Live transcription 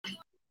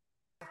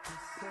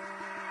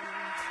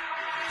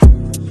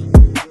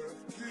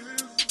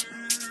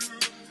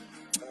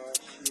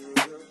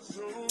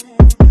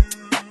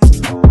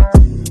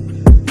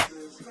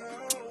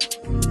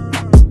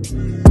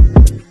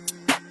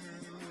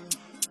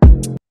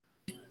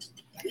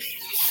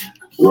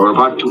We're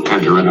about to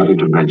enter another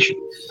dimension.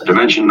 A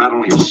dimension not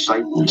only of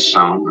sight and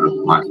sound, but of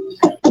mind.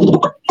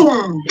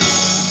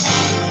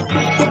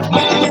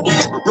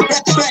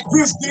 Back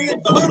this day,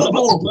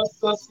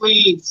 let's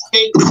leave.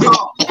 Skate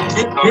talk.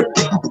 Here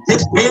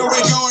we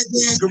go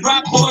again. The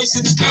rock boys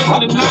in the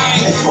building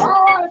tonight.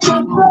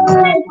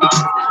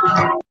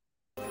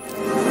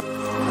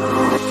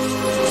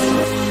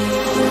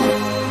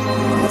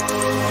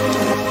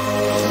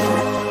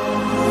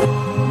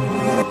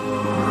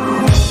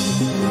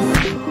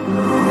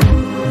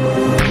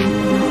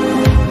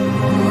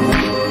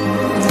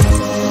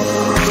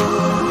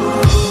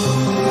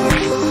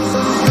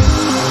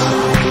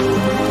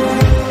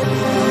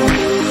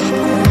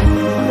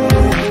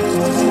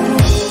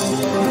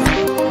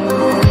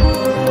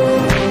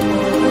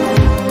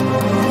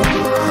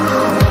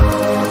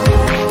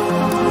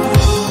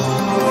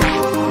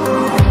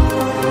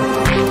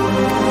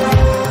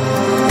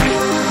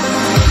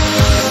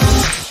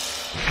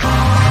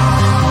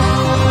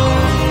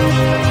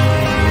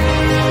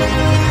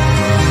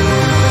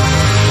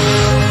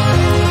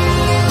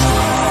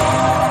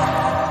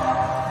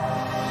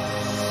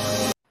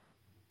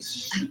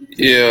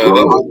 Yeah,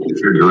 we're about to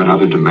enter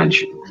another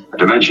dimension. A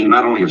dimension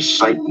not only of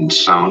sight and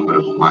sound, but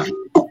of mind.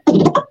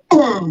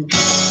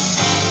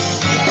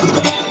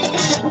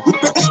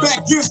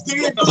 Back this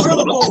day,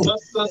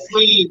 let's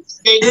leave.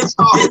 Skate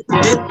talk.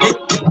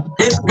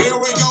 Here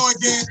we go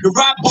again. The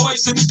rock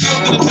boys in the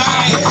building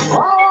tonight.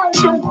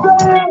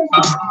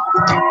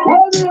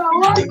 Whether I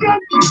like it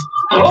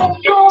or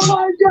don't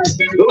like it,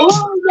 because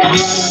it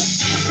is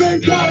the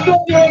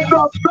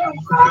best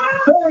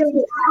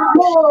thing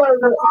going.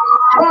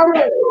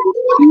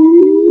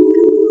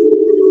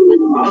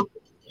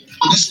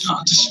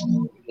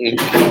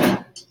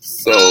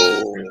 So,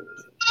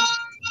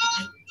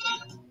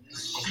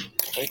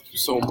 thank you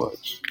so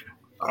much.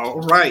 All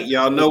right,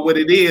 y'all know what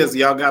it is.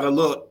 Y'all got a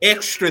little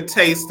extra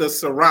taste of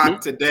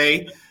Ciroc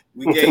today.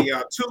 We gave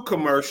y'all 2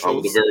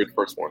 commercials. The very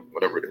first one,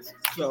 whatever it is.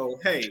 So,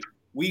 hey,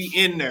 we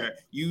in there.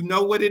 You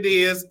know what it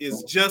is.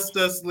 It's Just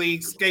Us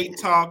League Skate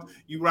Talk.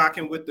 You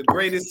rocking with the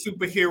greatest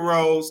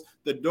superheroes,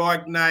 the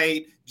Dark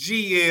Knight,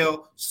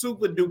 GL,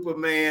 Super Duper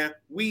Man.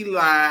 We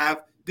live.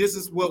 This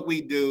is what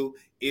we do.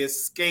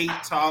 Is Skate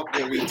Talk,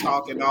 where we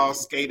talking all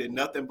skate and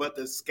nothing but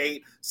the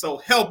skate. So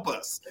help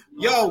us.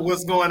 Yo,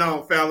 what's going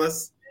on,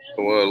 fellas?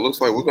 Well, it looks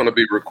like we're going to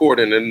be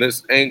recording in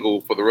this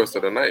angle for the rest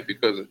of the night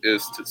because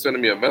it's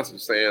sending me a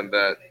message saying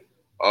that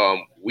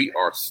we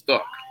are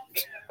stuck.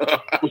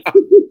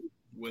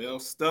 Well,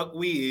 stuck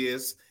we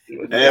is.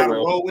 You gotta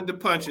roll with the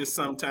punches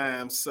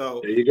sometimes.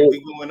 So we're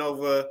going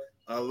over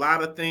a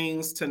lot of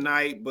things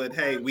tonight, but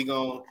hey, we're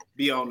going to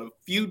be on a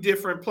few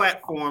different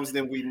platforms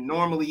than we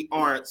normally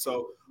aren't.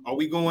 So are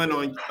we going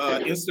on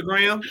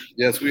Instagram?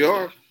 Yes, we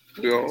are.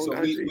 So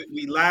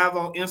we live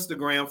on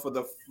Instagram for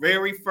the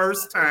very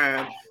first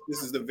time.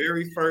 This is the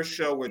very first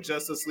show where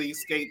Justice League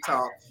Skate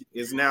Talk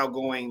is now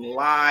going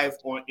live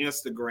on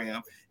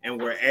Instagram, and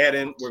we're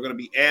going to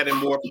be adding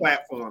more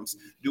platforms.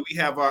 Do we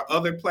have our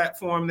other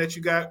platform that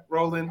you got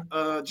rolling,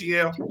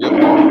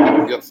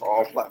 GL? Yes,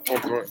 all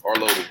platforms are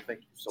loaded. Thank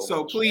you so much.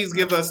 So please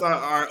give us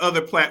our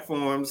other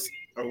platforms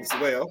as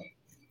well.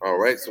 All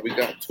right, so we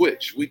got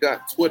Twitch, we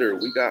got Twitter,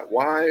 we got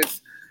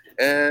Wise.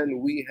 And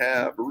we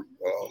have,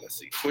 let's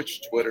see,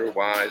 Twitch, Twitter,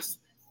 Wise,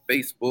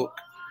 Facebook.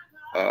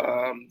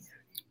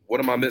 What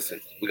am I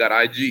missing? We got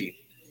IG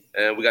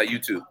and we got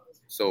YouTube.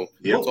 So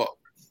we'll talk.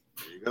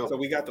 There you go. So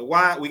we got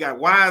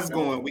Wise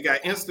going. We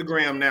got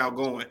Instagram now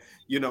going.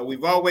 You know,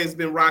 we've always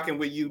been rocking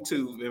with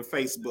YouTube and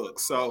Facebook.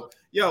 So,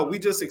 we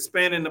just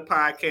expanding the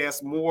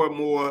podcast more and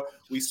more.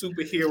 We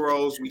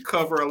superheroes. We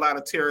cover a lot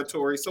of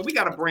territory. So we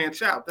got to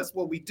branch out. That's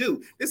what we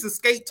do. This is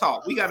Skate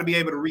Talk. We got to be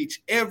able to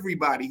reach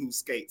everybody who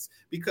skates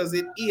because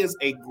it is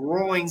a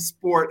growing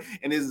sport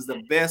and it is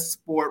the best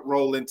sport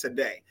rolling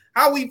today.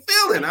 How we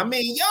feeling? I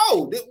mean,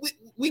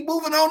 we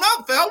moving on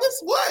up,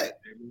 fellas. What?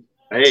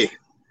 Hey,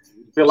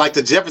 feel like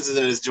the Jeffersons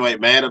in this joint,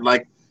 man. I'm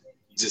like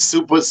just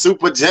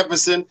super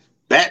Jefferson,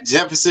 Bat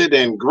Jefferson,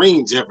 and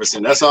Green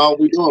Jefferson. That's all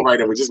we doing right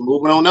now. We're just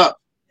moving on up.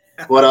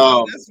 But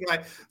that's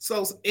right.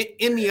 So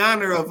in the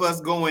honor of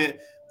us going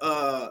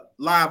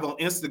live on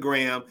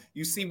Instagram,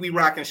 you see we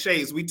rocking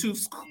shades. We too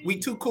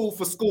cool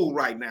for school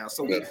right now.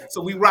 So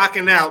we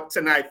rocking out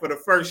tonight for the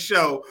first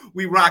show.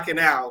 We rocking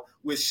out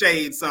with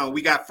shades on.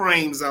 We got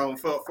frames on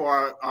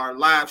for our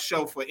live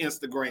show for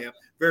Instagram.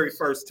 Very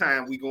first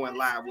time we going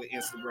live with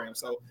Instagram.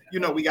 So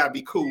we gotta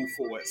be cool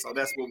for it. So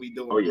that's what we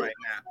doing right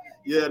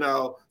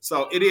now.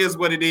 So it is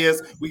what it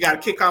is. We gotta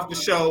kick off the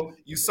show.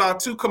 You saw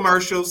 2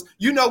 commercials.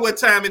 You know what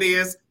time it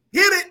is.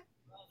 Hit it.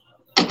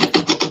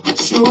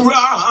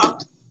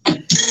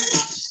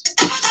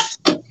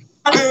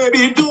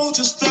 Baby, don't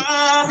you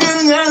stop.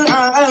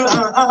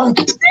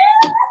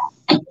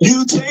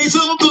 You taste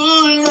so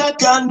good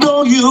like I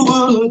know you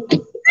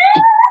would.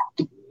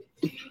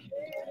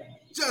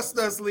 Just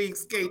Us League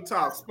Skate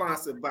Talk,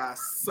 sponsored by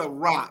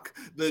Ciroc,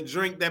 the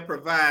drink that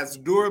provides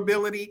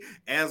durability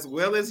as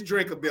well as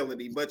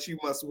drinkability. But you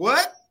must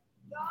what?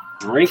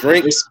 Drink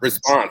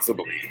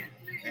responsibly.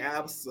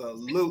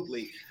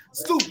 Absolutely.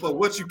 Super,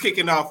 what you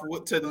kicking off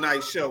with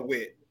tonight's show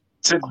with?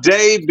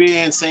 Today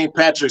being St.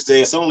 Patrick's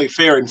Day, it's only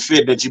fair and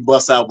fit that you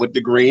bust out with the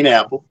green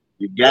apple.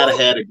 You gotta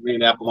have the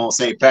green apple on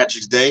St.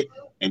 Patrick's Day,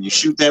 and you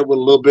shoot that with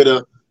a little bit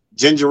of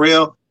ginger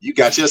ale. You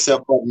got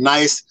yourself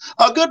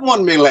a good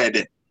one, me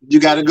lady. You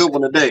got a good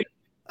one today.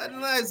 A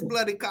nice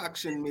bloody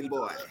coction, me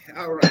boy.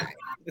 All right.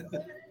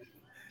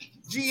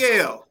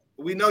 GL,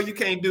 we know you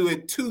can't do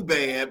it too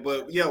bad,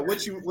 but yo,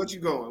 what you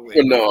going with?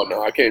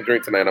 No, I can't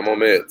drink tonight. I'm on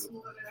meds.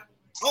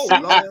 Oh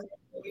Lord.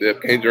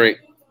 Yep, can't drink.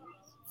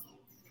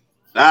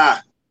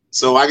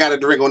 So I got a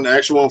drink on the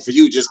extra one for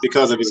you just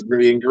because of his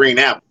green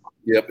apple.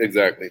 Yep,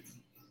 exactly.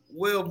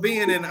 Well,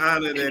 being in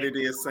honor that it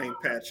is St.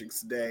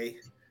 Patrick's Day,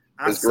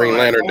 It's Green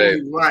Lantern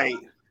Day. Right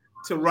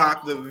to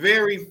rock the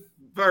very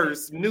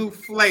first new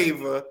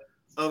flavor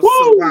of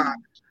Ciroc,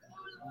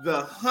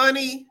 the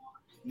honey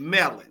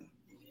melon.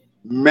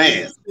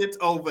 Man, It's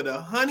over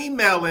the honey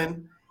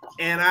melon,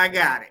 and I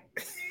got it.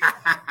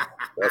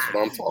 That's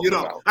what I'm talking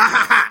about.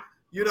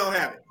 You don't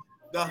have it.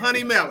 The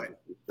honey melon.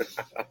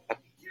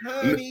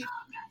 Honey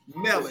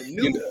melon,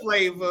 new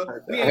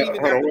flavor. We ain't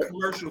even got the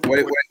commercial for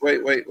it.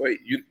 Wait.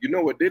 You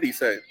know what did he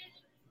say?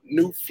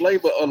 New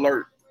flavor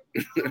alert.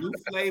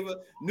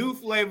 New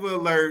flavor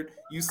alert.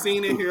 You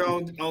seen it here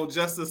on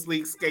Justice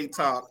League Skate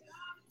Talk.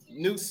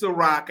 New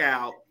Ciroc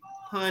out,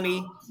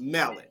 honey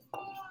melon.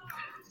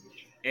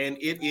 And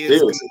it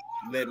is good,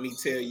 let me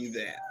tell you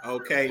that.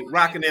 Okay,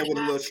 rocking that with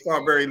a little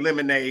strawberry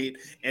lemonade,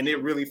 and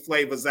it really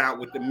flavors out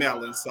with the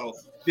melon. So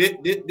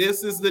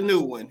this is the new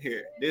one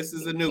here. This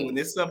is the new one.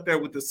 It's up there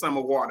with the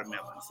summer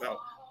watermelon. So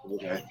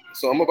okay.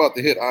 So I'm about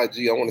to hit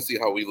IG. I want to see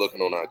how we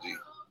looking on IG.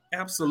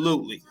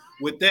 Absolutely.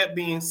 With that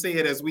being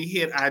said, as we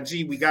hit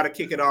IG, we got to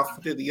kick it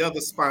off to the other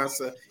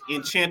sponsor,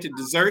 Enchanted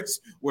Desserts,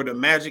 where the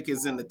magic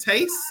is in the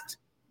taste.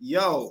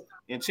 Yo,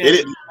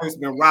 Enchanted Desserts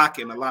been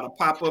rocking a lot of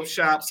pop-up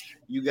shops.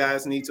 You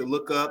guys need to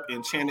look up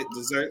Enchanted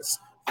Desserts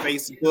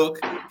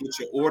Facebook, get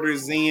your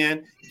orders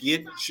in,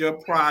 get your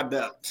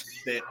product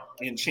that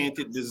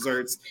Enchanted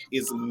Desserts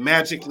is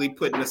magically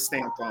putting a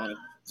stamp on.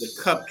 The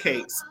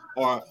cupcakes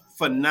are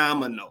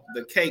phenomenal.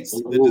 The cakes,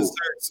 the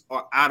desserts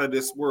are out of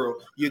this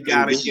world. You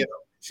gotta get them.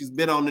 She's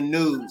been on the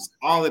news,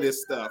 all of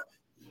this stuff.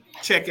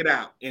 Check it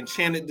out.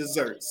 Enchanted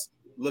Desserts.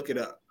 Look it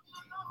up.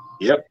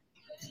 Yep.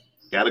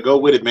 Gotta go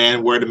with it,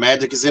 man. Where the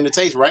magic is in the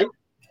taste, right?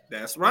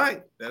 That's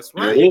right. That's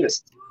right. There it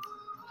is.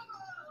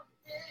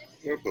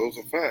 Yep, those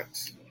are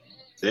facts.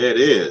 There it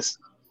is.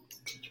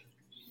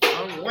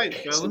 All right,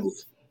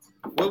 fellas.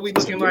 What we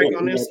looking like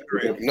on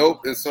Instagram?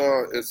 Nope, it's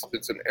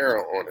an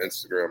error on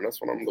Instagram.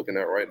 That's what I'm looking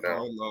at right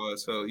now. Oh Lord,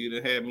 so you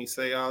done had me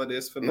say all of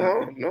this for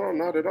nothing? No,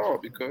 not at all.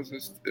 Because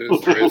it's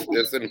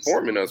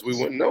informing us. We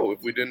wouldn't know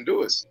if we didn't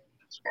do it.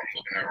 That's what I'm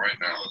looking at right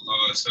now. Oh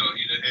Lord, so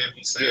you done had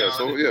me say all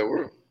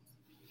this.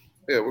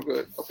 We're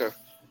good. Okay,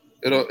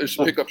 it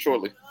should pick up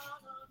shortly.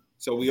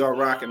 So we are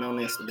rocking on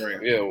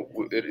Instagram. Yeah,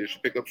 it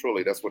should pick up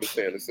shortly. That's what it's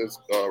saying. It says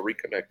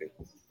reconnecting.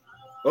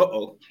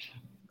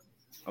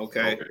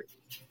 Okay.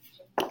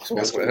 So,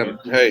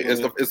 hey,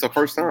 it's the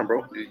first time,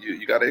 bro.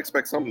 You got to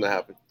expect something to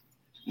happen.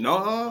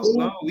 No,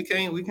 we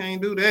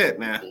can't do that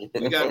now.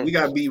 We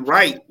got to be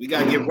right. We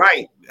got to get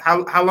right.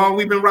 How long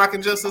we been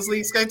rocking Justice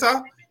League Skate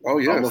Talk? Oh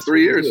yeah, almost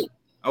 3 years.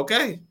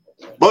 Okay,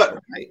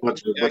 but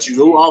you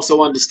do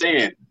also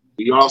understand.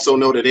 We also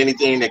know that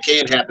anything that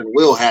can happen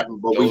will happen,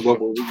 but we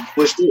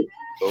push through.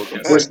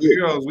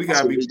 We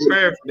gotta be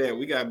prepared for that.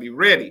 We gotta be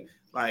ready.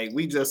 Like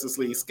we Justice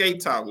League Skate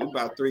Talk. We're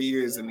about 3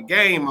 years in the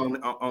game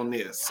on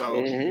this,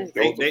 so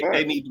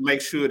they need to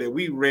make sure that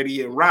we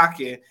ready and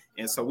rocking,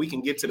 and so we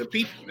can get to the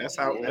people. That's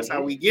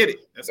how we get it.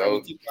 That's how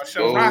we keep our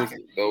show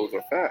rocking. Those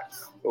are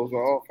facts. Those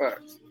are all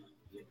facts.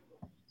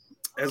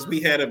 As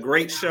we had a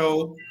great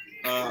show,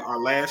 our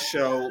last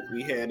show,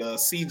 we had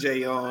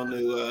CJ on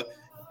to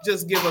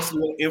just give us a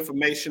little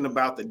information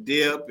about the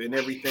dip and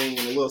everything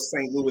and a little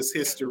St. Louis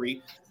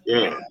history.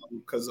 Yeah.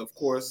 Because, of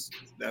course,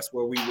 that's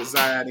where we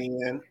reside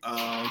in.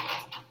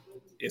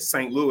 It's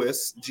St.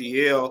 Louis.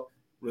 GL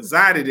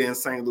resided in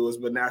St. Louis,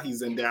 but now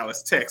he's in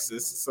Dallas,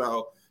 Texas.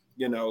 So,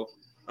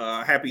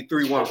 happy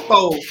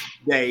 314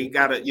 day.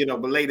 Got a,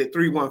 belated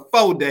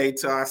 314 day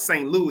to our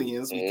St.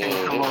 Louisians. We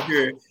can't come on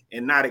here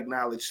and not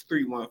acknowledge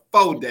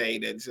 314 day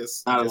that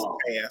just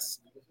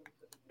passed.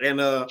 And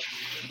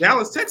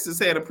Dallas, Texas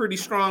had a pretty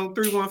strong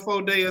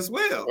 314 day as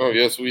well. Oh,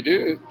 yes, we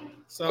did.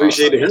 So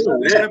appreciate it.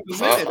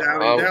 Represented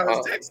out in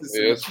Dallas, Texas.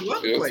 Yes,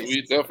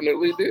 we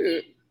definitely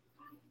did.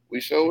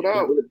 We showed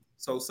out.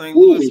 So St.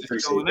 Louis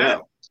is showing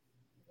out.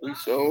 We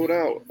sold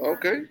out.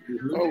 Okay. We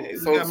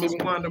got Miss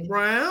Wanda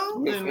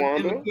Brown in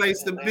the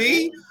place to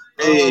be.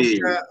 Hey.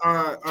 Got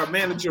our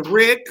manager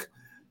Rick.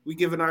 We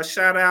giving our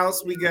shout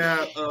outs. We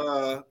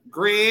got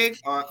Greg,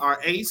 our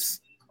ace.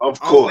 Of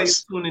course.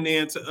 Always tuning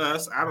in to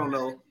us. I don't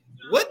know.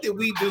 What did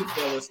we do,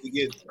 fellas, to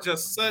get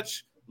just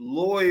such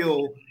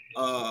loyal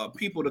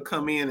people to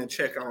come in and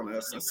check on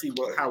us and see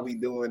how we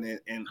doing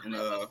and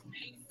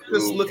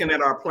just looking at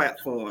our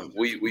platform?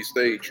 We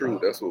stayed true.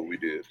 That's what we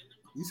did.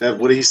 That's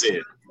what he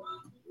said.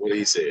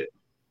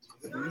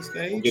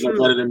 Get no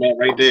better than that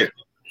right there.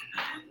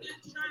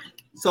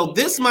 So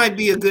this might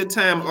be a good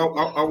time.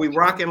 Are we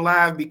rocking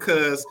live?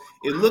 Because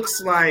it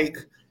looks like,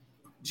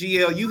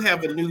 GL, you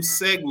have a new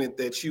segment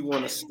that you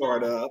want to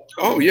start up.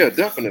 Oh yeah,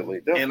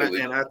 definitely. And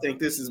I think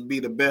this is be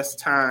the best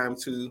time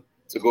to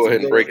go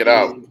ahead and break it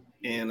out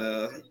and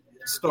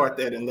start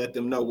that and let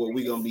them know what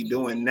we're gonna be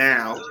doing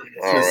now.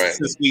 All right.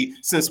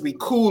 Since we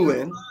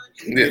cooling,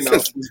 you know,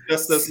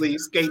 Just Us League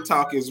Skate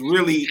Talk is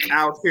really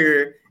out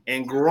here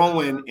and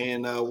growing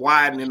and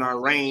widening our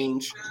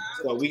range.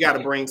 So we got to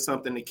bring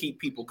something to keep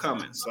people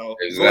coming. So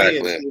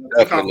exactly,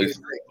 definitely.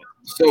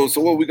 So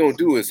what we're gonna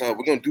do is we're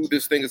gonna do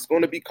this thing. It's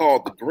gonna be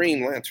called the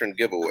Green Lantern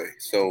Giveaway.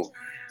 So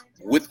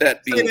with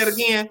that being,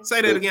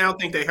 say that again. I don't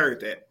think they heard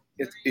that.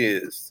 It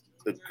is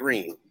the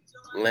Green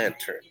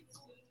Lantern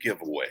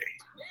Giveaway.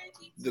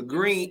 The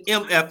Green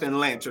MF and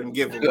Lantern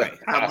Giveaway.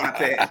 How about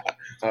that?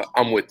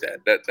 I'm with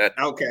that. That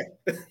okay.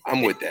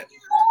 I'm with that.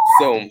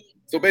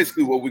 So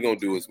basically, what we're gonna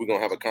do is we're gonna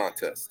have a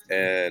contest,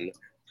 and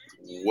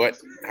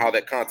how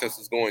that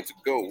contest is going to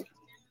go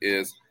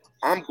is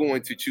I'm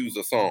going to choose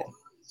a song,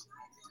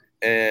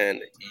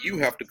 and you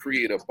have to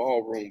create a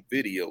ballroom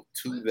video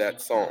to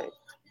that song.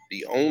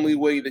 The only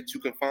way that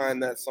you can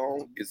find that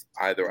song is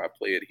either I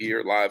play it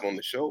here live on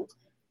the show,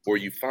 or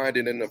you find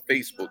it in a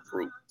Facebook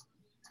group.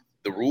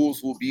 The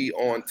rules will be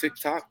on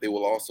TikTok. They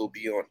will also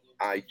be on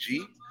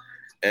IG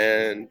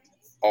and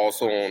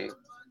also on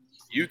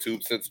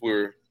YouTube, since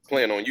we're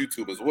playing on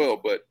YouTube as well.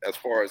 But as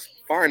far as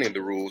finding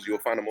the rules, you'll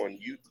find them on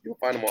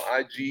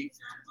IG,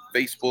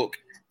 Facebook,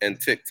 and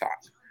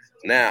TikTok.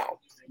 Now,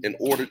 in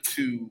order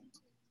to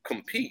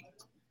compete,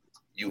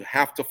 you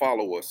have to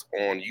follow us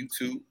on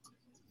YouTube,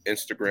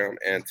 Instagram,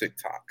 and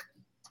TikTok.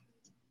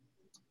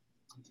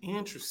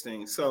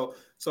 Interesting. So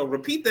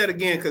repeat that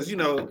again, because you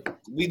know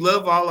we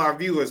love all our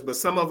viewers, but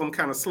some of them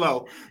kind of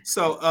slow.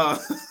 So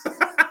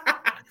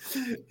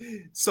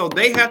so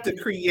they have to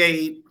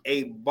create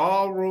a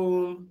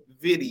ballroom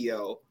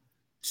video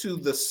to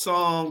the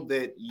song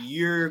that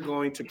you're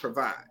going to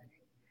provide.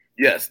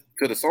 Yes,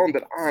 to the song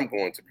that I'm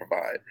going to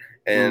provide.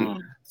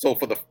 And so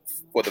for the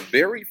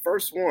very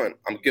first one,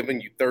 I'm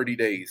giving you 30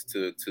 days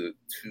to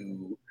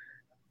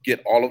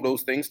get all of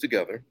those things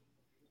together.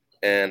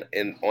 And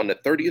on the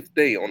 30th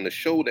day, on the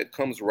show that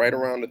comes right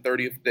around the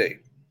 30th day,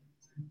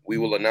 we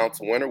will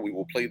announce a winner. We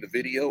will play the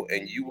video,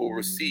 and you will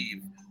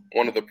receive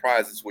one of the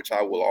prizes, which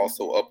I will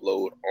also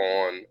upload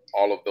on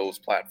all of those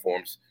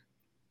platforms.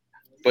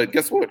 But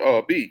guess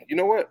what, B? You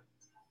know what?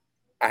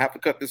 I have to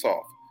cut this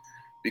off,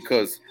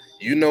 because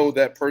you know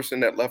that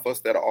person that left us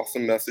that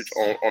awesome message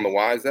on the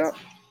Wise app?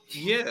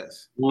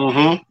 Yes.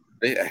 Mm-hmm.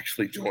 They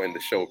actually joined the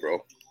show,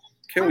 bro.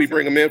 Can we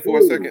bring them in for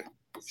a second?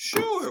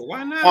 Sure,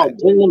 why not? Oh,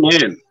 bring them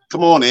in.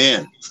 Come on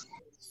in.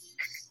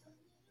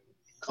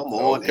 Come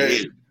on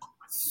in.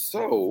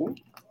 So,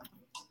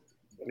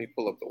 let me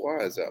pull up the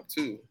Wise app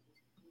too,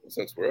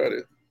 since we're at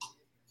it.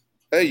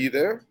 Hey, you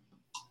there?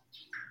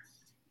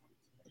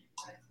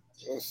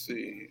 Let's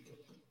see.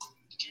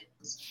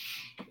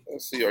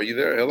 Are you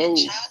there? Hello?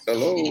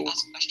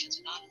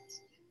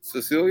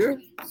 Cecilia,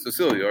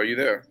 are you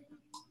there?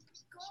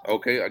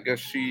 Okay, I guess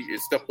she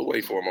is stepped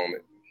away for a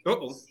moment.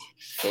 Uh-oh.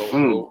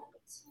 So,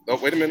 oh,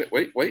 wait a minute.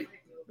 Wait.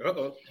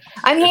 Uh-oh.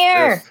 I'm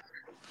here.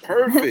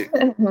 Perfect.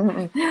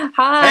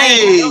 Hi.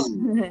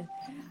 Hey.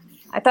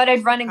 I thought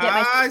I'd run and get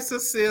my. Hi,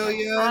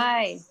 Cecilia.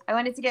 Hi. I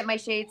wanted to get my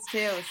shades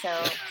too,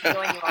 so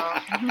join you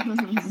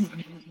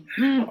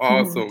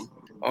all.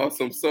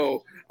 Awesome.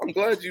 So I'm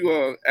glad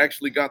you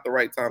actually got the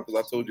right time,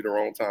 because I told you the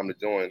wrong time to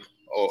join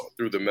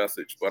through the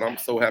message. But I'm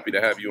so happy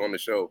to have you on the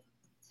show.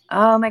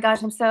 Oh my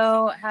gosh, I'm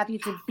so happy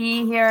to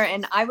be here.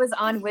 And I was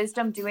on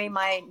Wisdom doing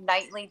my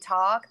nightly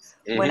talk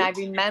when I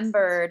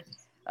remembered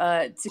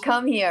to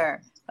come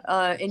here.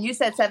 And you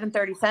said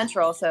 7:30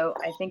 Central, so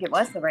I think it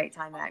was the right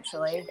time,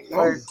 actually,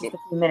 or just a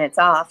few minutes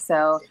off.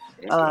 So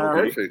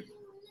perfect.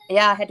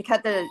 Yeah, I had to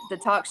cut the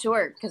talk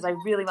short because I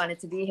really wanted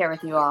to be here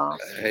with you all.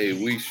 Hey,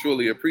 we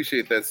surely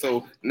appreciate that.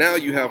 So now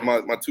you have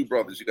my two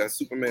brothers. You got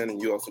Superman, and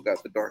you also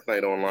got the Dark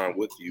Knight online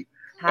with you.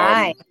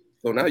 Hi.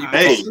 So now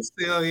you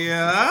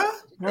Cecilia.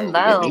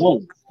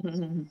 Hello.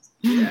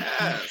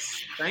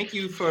 Yes. Thank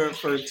you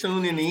for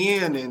tuning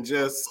in and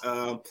just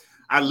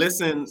I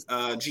listened.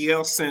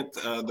 GL sent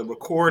the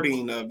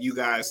recording of you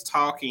guys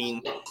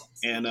talking,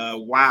 and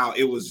wow,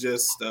 it was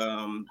just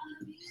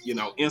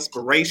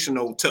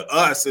inspirational to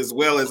us, as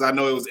well as I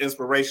know it was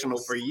inspirational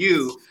for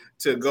you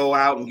to go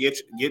out and get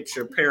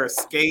your pair of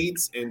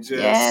skates and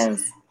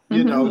just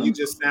you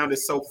just sounded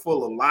so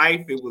full of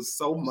life. It was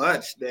so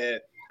much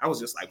that I was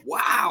just like,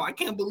 wow, I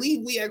can't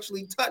believe we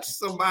actually touched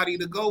somebody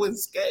to go and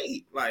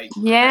skate.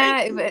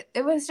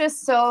 It was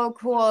just so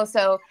cool.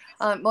 So,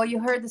 well, you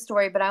heard the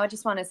story, but I would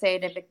just want to say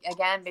it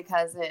again,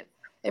 because it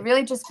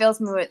really just fills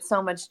me with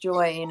so much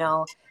joy,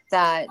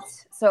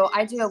 so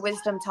I do a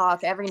wisdom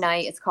talk every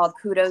night. It's called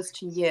Kudos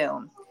to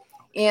You.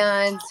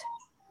 And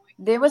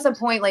there was a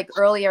point like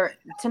earlier,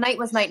 tonight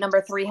was night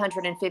number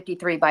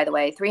 353, by the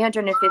way,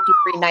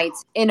 353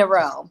 nights in a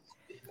row.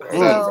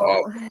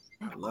 So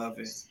I love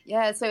it.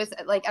 Yeah, so it's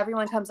like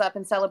everyone comes up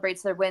and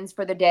celebrates their wins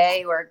for the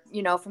day, or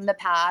from the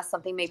past,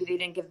 something maybe they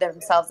didn't give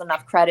themselves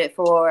enough credit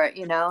for.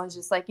 It's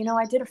just like,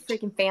 I did a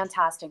freaking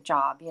fantastic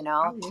job. I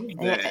love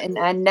that. And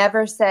I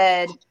never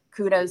said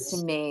kudos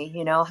to me,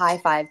 high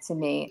five to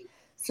me.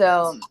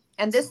 So,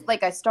 and this,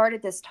 like, I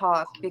started this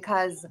talk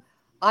because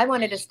I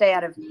wanted to stay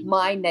out of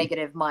my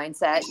negative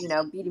mindset,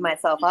 beating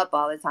myself up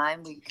all the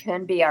time. We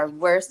can be our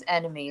worst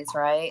enemies,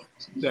 right?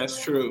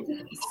 That's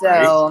true.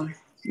 So,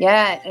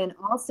 yeah. And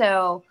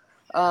also,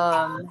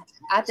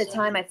 at the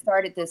time I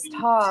started this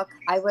talk,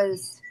 I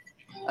was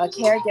a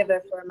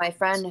caregiver for my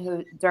friend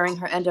who, during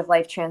her end of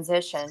life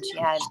transition, she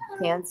had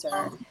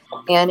cancer.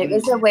 And it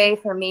was a way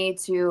for me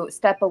to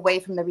step away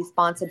from the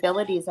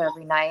responsibilities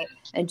every night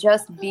and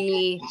just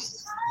be,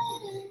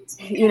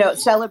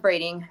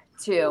 celebrating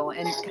too,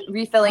 and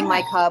refilling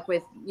my cup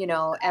with,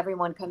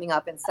 everyone coming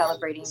up and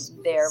celebrating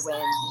their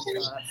wins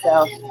and stuff.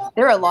 So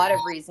there are a lot of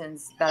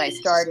reasons that I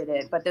started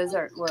it, but those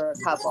were a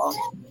couple.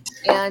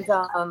 And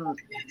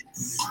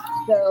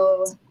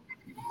so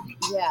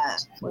yeah,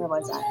 where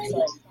was I?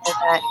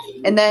 Sorry.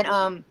 And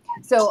then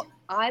so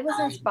I was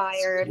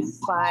inspired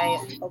by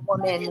a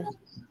woman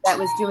that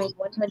was doing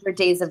 100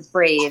 Days of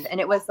Brave, and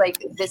it was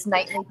like this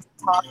nightly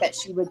talk that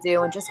she would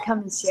do and just come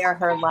and share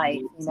her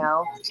life,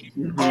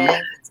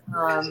 And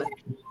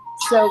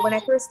so when I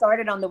first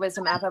started on the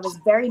Wisdom app, I was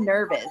very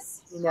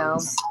nervous, and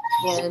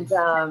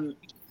I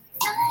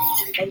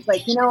was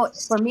like,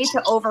 for me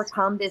to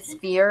overcome this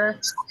fear,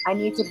 I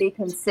need to be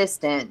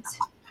consistent.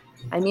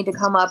 I need to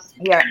come up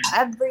here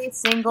every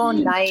single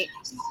night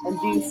and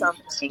do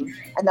something.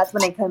 And that's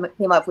when I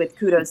came up with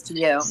kudos to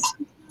you.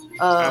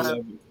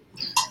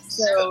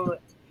 So,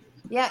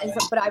 yeah.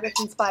 But I was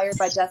inspired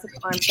by Jessica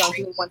Armstrong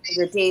doing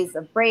 100 Days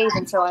of Brave.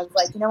 And so I was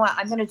like, you know what?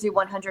 I'm going to do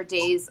 100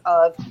 days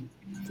of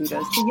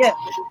kudos to you.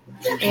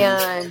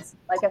 And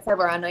like I said,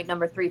 we're on night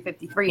number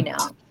 353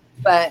 now.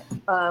 But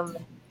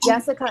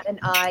Jessica and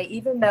I,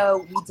 even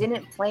though we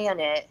didn't plan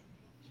it,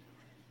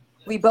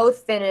 we both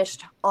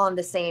finished on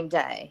the same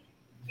day.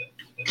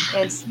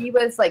 And she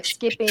was like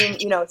skipping,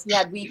 she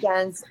had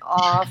weekends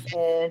off,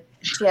 and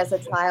she has a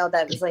child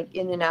that was like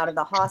in and out of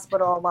the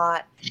hospital a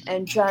lot,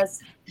 and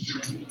just,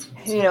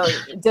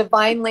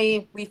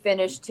 divinely we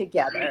finished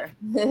together.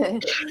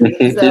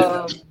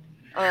 So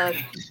and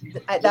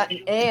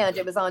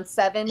it was on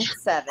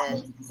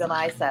 7/7,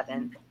 July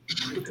 7th.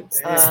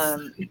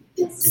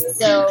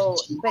 So,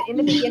 but in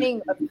the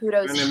beginning of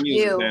kudos to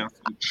you,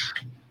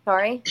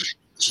 sorry.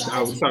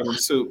 I was talking to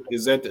Soup.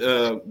 Is that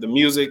the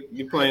music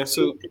you playing,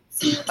 Soup?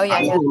 Oh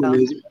yeah,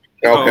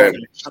 Okay.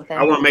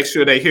 I want to make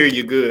sure they hear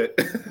you good.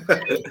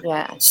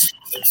 Yeah,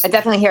 I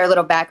definitely hear a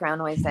little background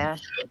noise there.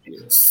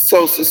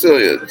 So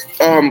Cecilia,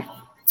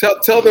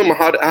 tell them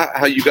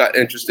how you got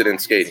interested in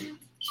skating.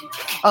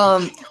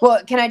 Well,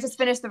 can I just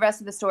finish the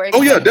rest of the story?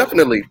 Oh yeah,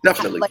 definitely.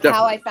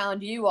 How I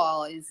found you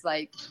all is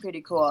like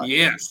pretty cool.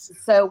 Yes.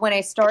 So when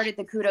I started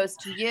the kudos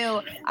to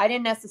you, I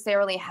didn't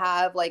necessarily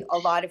have like a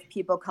lot of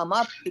people come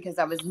up because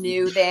I was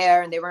new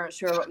there and they weren't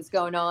sure what was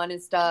going on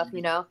and stuff,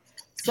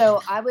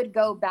 So I would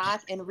go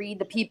back and read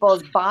the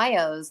people's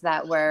bios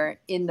that were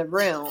in the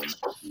room.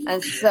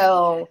 And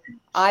so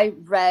I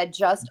read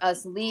Just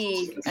Us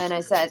League, and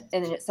it said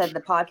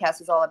the podcast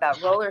was all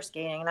about roller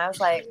skating. And I was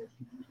like,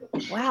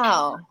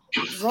 wow,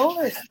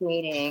 roller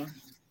skating.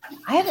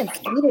 I haven't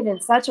skated in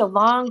such a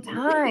long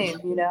time,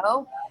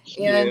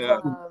 And Yeah.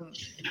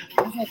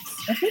 I was like,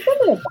 I think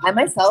I'm going to buy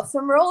myself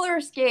some roller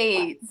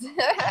skates.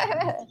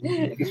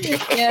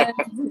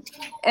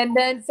 and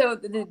then so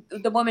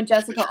the woman,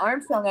 Jessica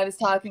Armstrong, I was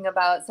talking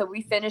about, so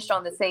we finished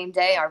on the same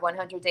day, our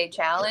 100-day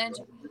challenge.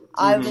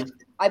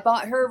 I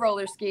bought her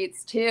roller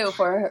skates too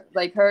for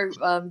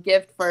her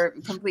gift for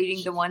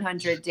completing the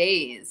 100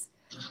 days.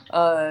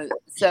 So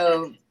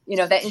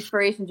that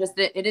inspiration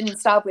it didn't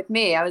stop with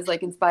me. I was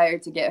like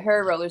inspired to get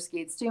her roller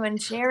skates too and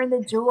sharing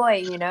the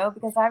joy,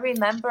 because I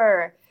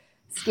remember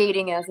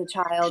skating as a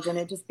child and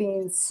it just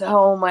being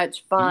so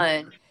much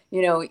fun,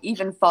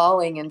 even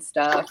falling and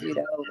stuff, it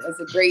was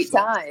a great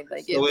time.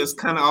 Like it's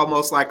kind of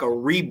almost like a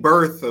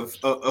rebirth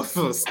of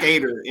a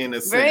skater in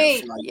a sense.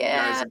 Right. Like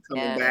yeah. You guys are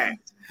coming back.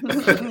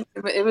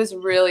 It was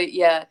really,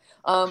 yeah.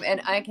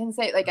 And I can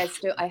say, like,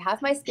 I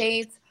have my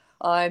skates.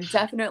 I'm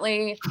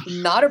definitely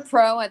not a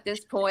pro at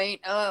this point,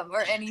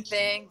 or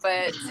anything,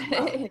 but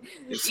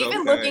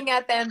even looking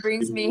at them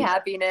brings me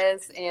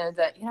happiness, and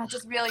it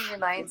just really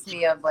reminds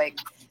me of like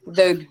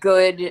the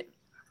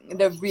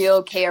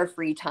real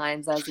carefree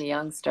times as a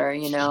youngster,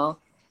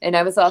 And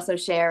I was also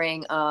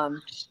sharing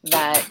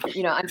that,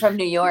 I'm from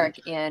New York,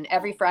 and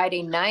every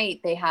Friday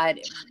night they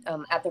had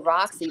at the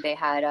Roxy, they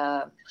had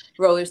a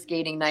roller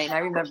skating night. And I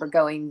remember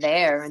going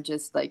there and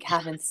just like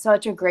having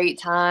such a great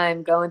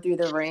time going through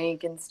the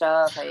rink and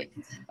stuff.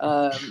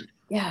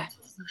 Yeah.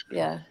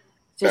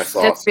 Just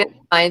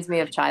reminds me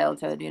of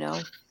childhood,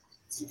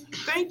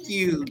 Thank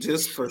you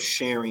just for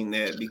sharing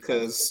that,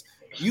 because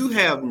you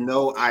have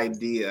no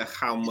idea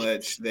how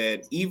much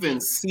that even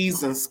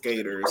seasoned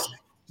skaters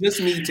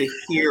just need to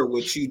hear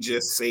what you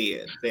just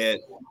said.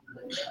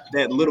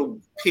 That little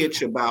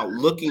pitch about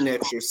looking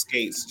at your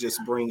skates just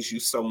brings you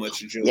so much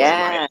joy.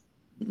 Yeah.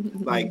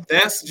 Like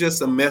that's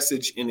just a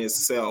message in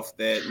itself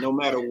that no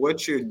matter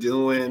what you're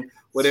doing,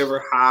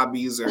 whatever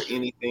hobbies or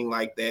anything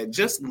like that,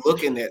 just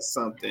looking at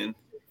something,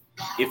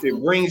 if it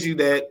brings you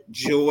that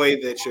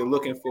joy that you're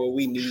looking for,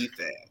 we need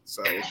that.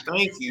 So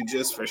thank you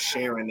just for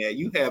sharing that.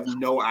 You have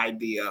no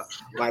idea.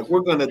 Like we're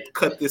gonna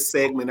cut this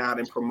segment out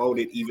and promote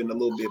it even a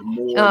little bit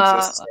more,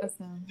 just so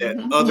Awesome. that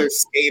other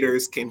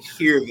skaters can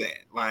hear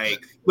that.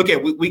 Like, look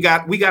at we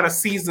got a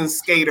seasoned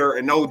skater,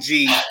 an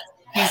OG.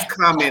 He's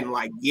coming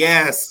like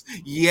yes,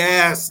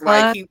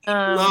 like he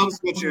loves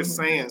what you're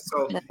saying.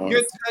 So Nice.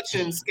 you're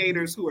touching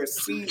skaters who are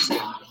seasoned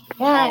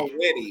Yeah.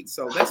 already.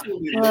 So that's what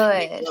we love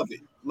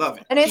it. Love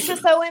it. And it's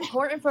just so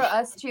important for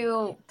us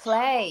to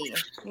play,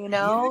 you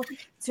know,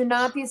 to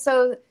not be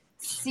so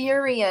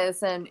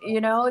serious and, you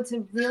know,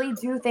 to really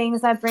do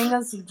things that bring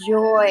us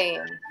joy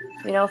and,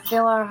 you know,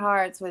 fill our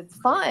hearts with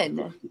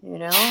fun, you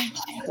know.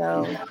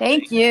 So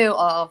thank you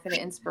all for the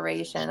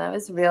inspiration. That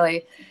was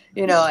really,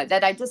 you know,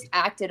 that I just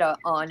acted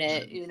on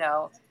it, you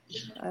know.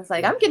 I was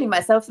like, I'm getting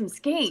myself some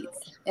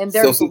skates, and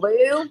they're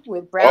blue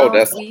with brown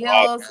wheels.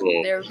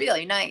 Awesome. They're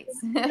really nice.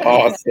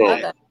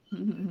 Awesome.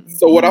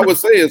 So what I would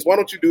say is, why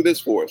don't you do this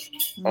for us?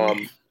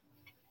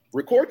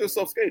 Record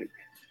yourself skating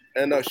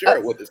and share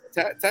it with us.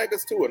 Tag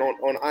us to it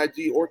on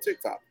IG or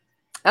TikTok.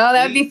 Oh,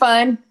 that'd be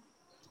fun.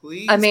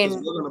 Please, I mean,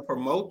 we're going to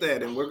promote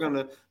that, and we're going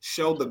to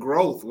show the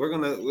growth. You're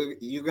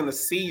going to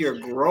see your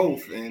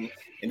growth, and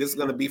it's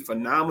going to be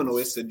phenomenal.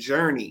 It's a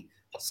journey.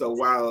 So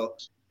while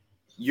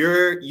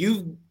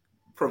you've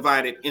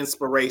provided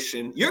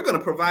inspiration, you're going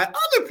to provide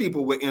other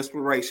people with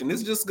inspiration.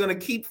 It's just going to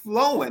keep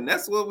flowing.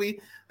 That's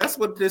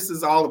what this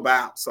is all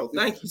about. So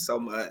thank you so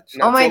much.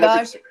 Oh my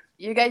gosh,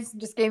 you guys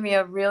just gave me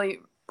a really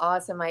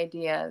awesome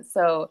idea.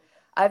 So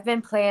I've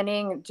been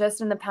planning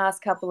just in the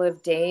past couple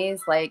of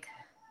days, like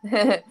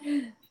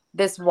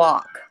this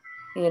walk,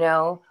 you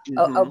know,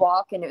 a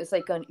walk, and it was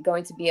like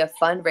going to be a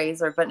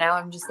fundraiser, but now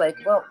I'm just like,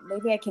 well,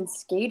 maybe I can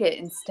skate it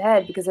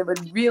instead, because it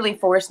would really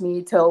force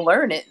me to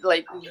learn it,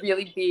 like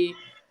really be,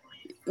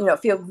 you know,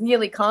 feel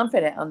really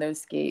confident on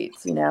those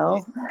skates, you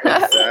know.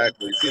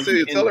 Exactly.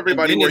 So tell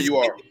everybody where you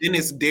are. Then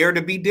it's dare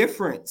to be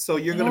different. So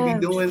you're going to be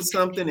doing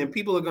something, and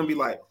people are going to be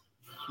like,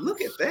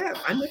 look at that.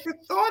 I never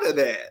thought of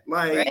that.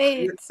 Like,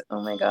 right.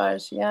 Oh my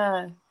gosh.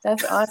 Yeah.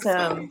 That's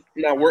awesome.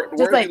 Now, where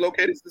are you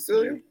located,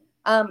 Cecilia?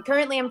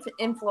 Currently I'm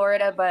in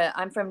Florida, but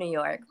I'm from New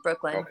York,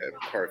 Brooklyn. Okay,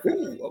 perfect.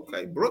 Ooh,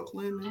 okay,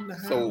 Brooklyn in the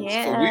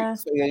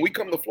house. So when we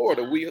come to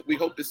Florida, we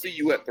hope to see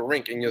you at the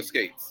rink in your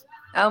skates.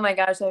 Oh my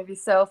gosh, that would be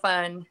so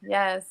fun.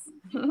 Yes.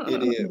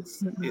 It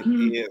is.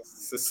 It is.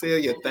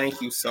 Cecilia,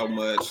 thank you so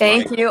much.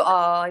 Thank you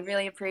all. I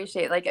really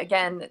appreciate it. Like,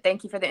 again,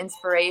 thank you for the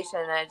inspiration.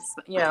 I just,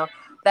 you know,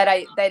 that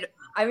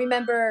I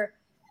remember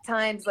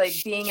times like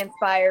being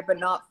inspired but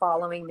not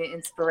following the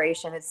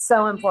inspiration. It's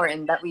so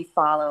important that we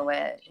follow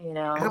it, you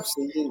know.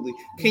 Absolutely.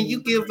 Can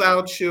you give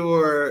out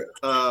your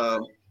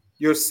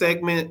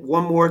segment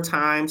one more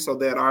time so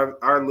that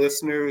our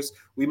listeners,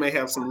 we may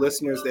have some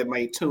listeners that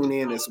may tune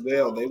in as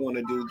well. They want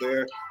to do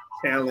their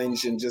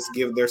challenge and just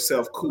give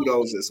themselves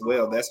kudos as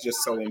well. That's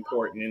just so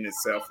important in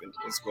itself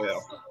as well.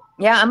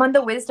 Yeah, I'm on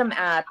the Wisdom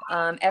app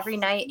every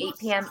night, 8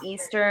 p.m.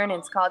 Eastern.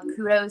 It's called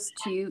Kudos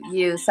to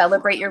You.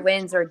 Celebrate your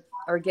wins or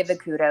give a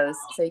kudos.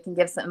 So you can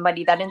give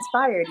somebody that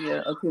inspired you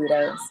a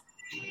kudos.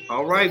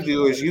 All right,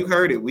 viewers, you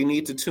heard it. We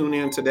need to tune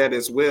into that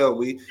as well.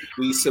 We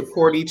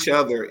support each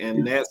other,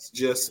 and that's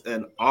just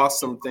an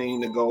awesome thing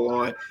to go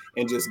on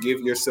and just give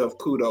yourself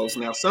kudos.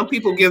 Now, some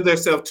people give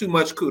themselves too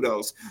much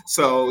kudos.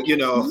 So, you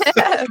know,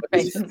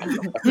 we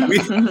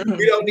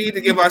don't need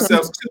to give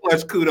ourselves too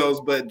much kudos,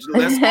 but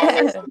let's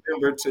always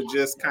remember to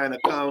just kind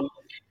of come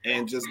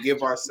and just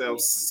give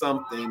ourselves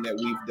something that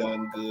we've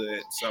done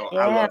good. So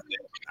I love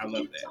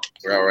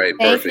that. All right,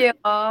 perfect. Thank you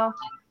all.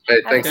 Hey,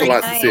 thanks a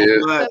lot,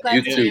 Cecilia.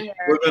 You too.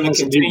 We're going to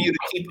continue to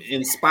keep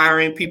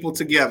inspiring people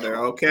together,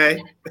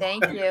 okay?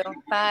 Thank you.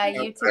 Bye.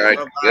 You too. All right.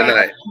 Good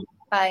night.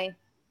 Bye.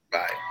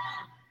 Bye.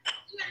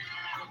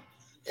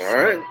 All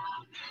right.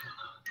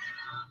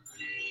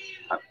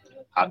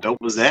 How dope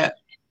was that?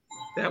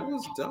 That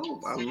was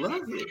dope. I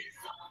love it.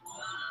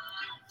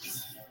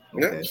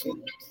 Okay. Yeah.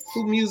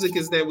 Who music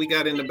is that we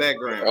got in the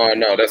background? Oh,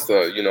 no, that's I'm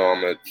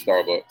at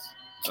Starbucks.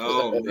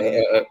 Oh,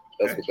 man.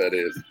 That's what that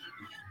is.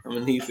 I'm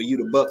gonna need for you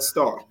to buck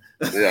star.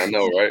 Yeah, I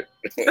know, right?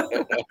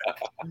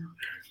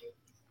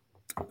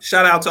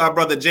 Shout out to our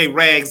brother Jay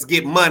Rags,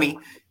 Get Money.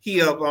 He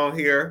up on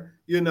here.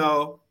 You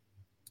know,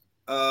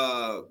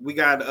 we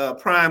got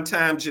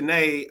Primetime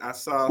Janae. I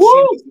saw she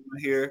was on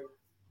here.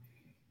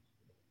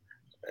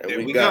 There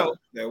we go.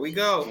 There we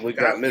go. We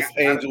got Miss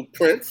Angel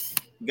Prince.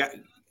 Got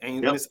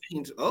Miss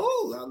Angel.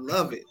 Oh, I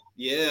love it.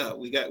 Yeah,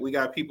 we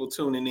got people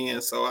tuning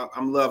in. So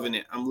I'm loving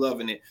it. I'm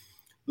loving it.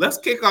 Let's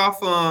kick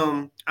off.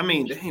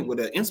 With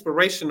an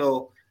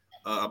inspirational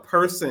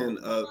person,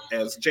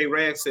 as Jay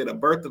Rag said, a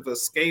birth of a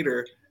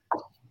skater.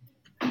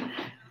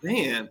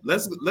 Man,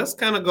 let's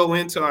kind of go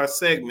into our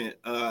segment.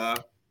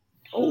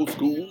 Old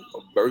school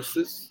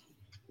versus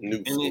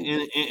new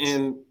school.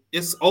 And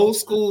it's old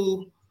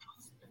school,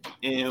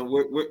 and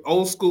we're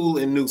old school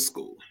and new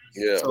school.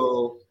 Yeah.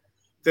 So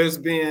there's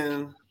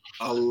been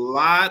a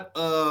lot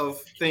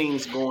of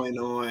things going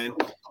on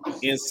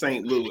in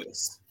St.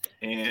 Louis,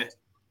 and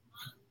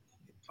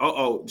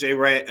J.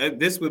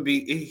 Rad,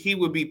 he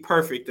would be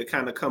perfect to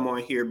kind of come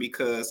on here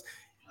because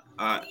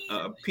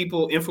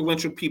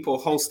influential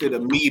people hosted a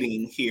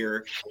meeting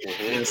here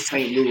in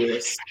St.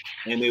 Louis,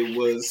 and it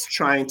was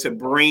trying to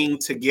bring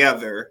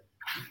together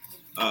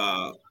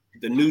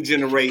the new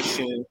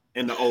generation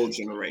and the old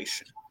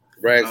generation.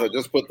 Rags, I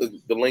just put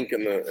the link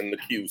in the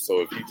queue,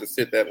 so if you just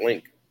hit that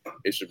link,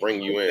 it should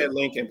bring you in. That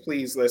link, and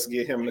please let's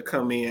get him to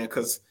come in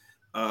because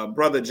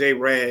Brother J.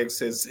 Rags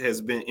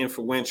has been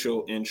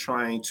influential in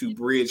trying to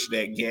bridge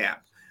that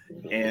gap.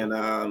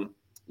 And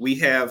we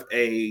have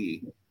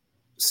a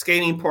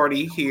skating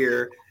party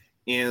here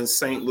in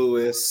St.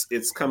 Louis.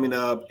 It's coming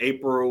up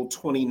April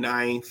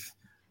 29th,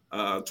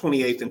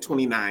 28th and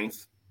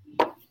 29th.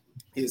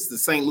 It's the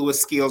St. Louis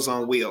Skills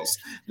on Wheels.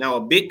 Now,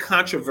 a big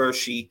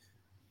controversy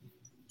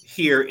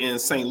here in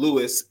St.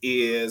 Louis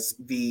is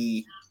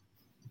the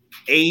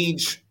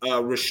age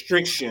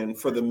restriction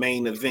for the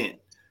main event,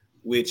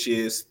 which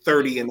is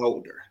 30 and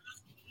older.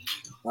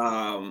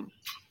 So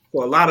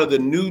a lot of the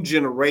new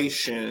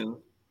generation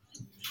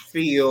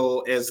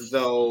feel as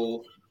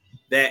though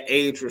that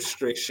age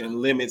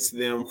restriction limits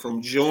them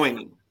from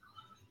joining.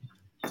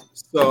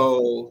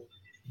 So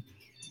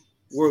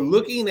we're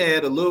looking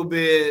at a little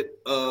bit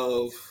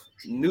of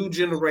new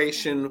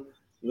generation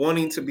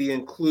wanting to be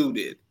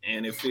included.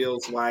 And it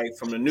feels like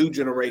from the new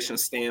generation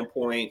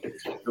standpoint,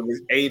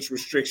 the age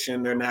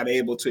restriction, they're not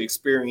able to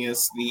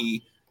experience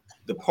the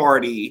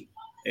party.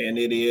 And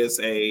it is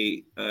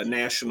a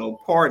national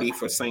party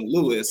for St.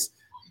 Louis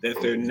that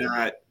they're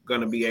not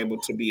going to be able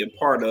to be a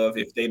part of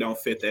if they don't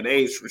fit that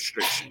age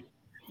restriction.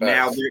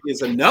 Now, there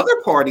is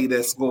another party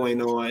that's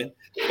going on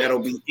that'll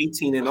be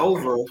 18 and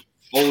older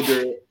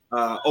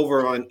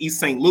over on East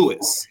St.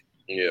 Louis.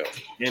 Yeah.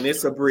 And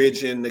it's a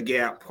bridge in the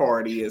gap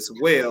party as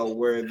well,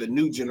 where the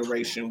new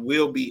generation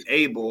will be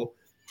able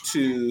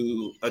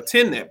to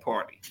attend that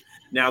party.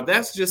 Now,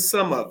 that's just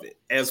some of it.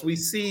 As we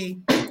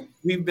see,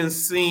 we've been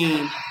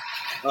seeing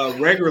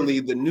regularly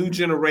the new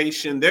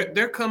generation,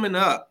 they're coming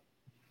up,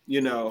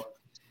 you know,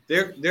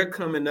 they're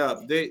coming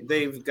up.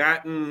 They've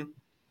gotten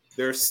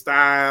their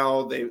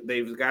style,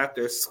 they've got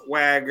their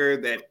swagger,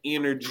 that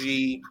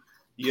energy,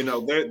 you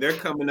know, they're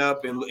coming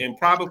up and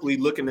probably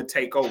looking to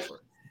take over.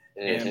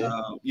 And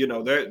you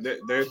know,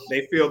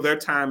 they feel their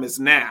time is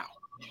now.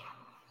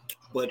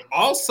 But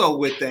also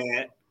with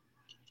that,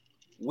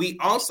 we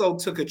also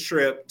took a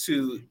trip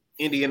to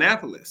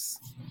Indianapolis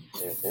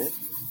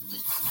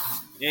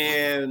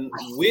and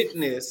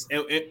witnessed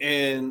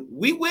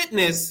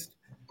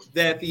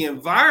that the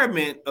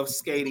environment of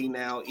skating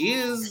now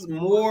is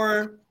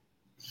more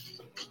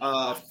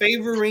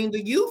favoring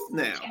the youth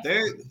now.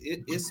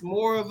 It's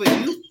more of a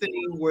youth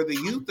thing where the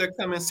youth are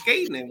coming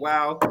skating. And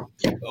while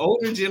the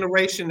older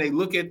generation, they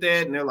look at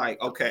that and they're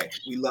like, okay,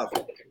 we love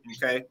it.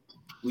 Okay.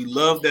 We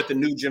love that the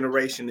new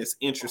generation is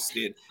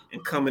interested in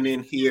coming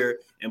in here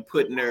and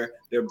putting their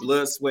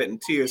blood, sweat, and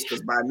tears,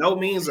 because by no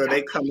means are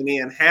they coming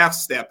in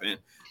half-stepping.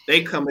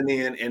 They coming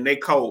in and they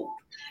cold.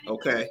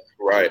 Okay.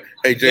 Right.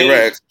 Hey,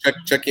 J-Rags,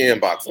 check your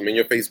inbox. I mean,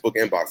 your Facebook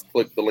inbox.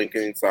 Click the link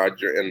inside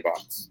your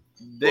inbox.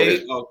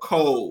 They are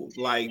cold.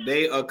 Like,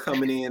 they are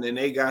coming in and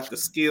they got the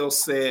skill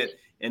set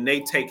and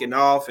they taking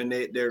off, and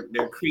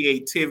their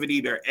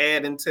creativity, they're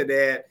adding to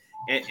that.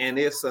 And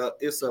it's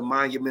a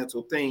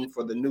monumental thing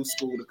for the new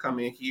school to come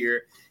in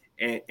here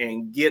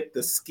and get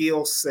the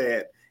skill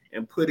set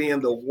and put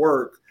in the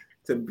work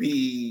to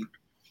be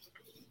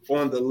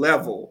on the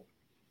level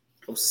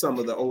of some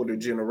of the older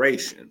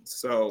generations.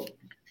 So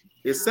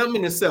it's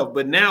something in itself.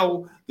 But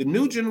now the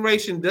new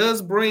generation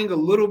does bring a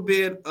little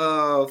bit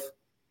of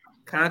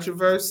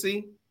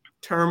controversy,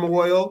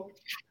 turmoil,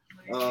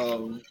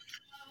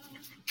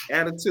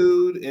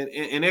 attitude,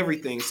 and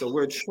everything. So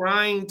we're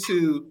trying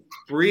to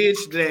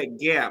bridge that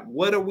gap.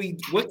 What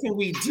can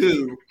we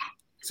do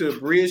to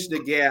bridge the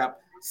gap?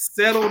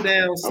 Settle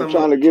down. I'm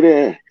trying to get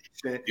in.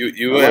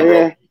 You in,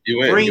 bro?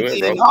 You in,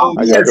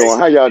 bro?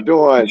 How y'all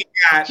doing?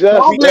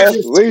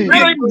 Just leave.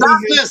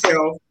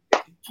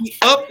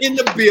 Up in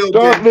the building.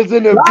 Darkness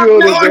in the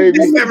building, baby.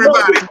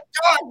 Everybody.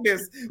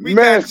 Darkness. We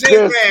man,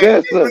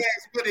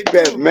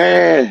 that's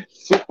man.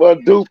 Super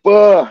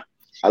duper.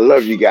 I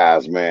love you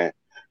guys, man.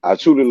 I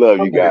truly love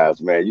you guys,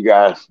 man. You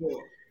guys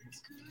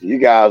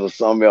are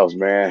something else,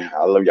 man.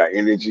 I love your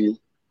energy.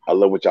 I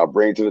love what y'all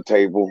bring to the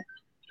table.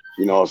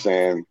 You know what I'm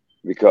saying?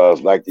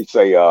 Because like you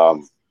say,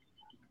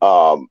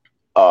 like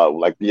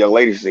the young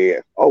lady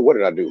said, oh, what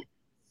did I do?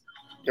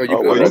 No, you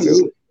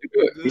good. You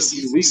good. We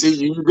see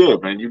you. You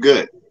good, man. You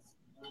good.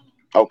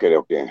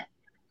 Okay.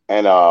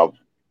 And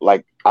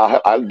like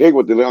I dig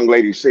what the young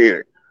lady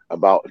said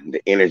about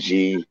the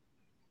energy,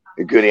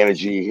 the good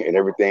energy, and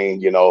everything.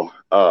 You know,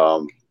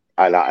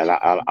 and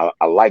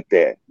I like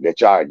that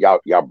y'all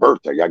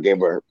birthed her. Y'all gave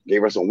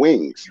her some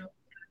wings.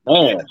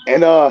 Man.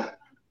 And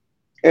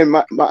and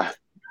my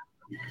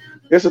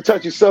it's a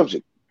touchy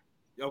subject.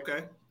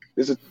 Okay.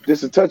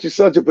 It's a touchy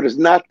subject, but it's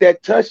not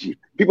that touchy.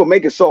 People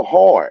make it so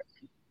hard.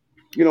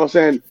 You know what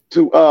I'm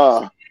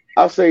saying?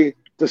 I'll say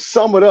to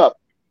sum it up.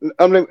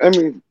 I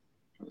mean,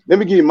 let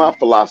me give you my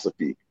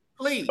philosophy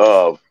Please.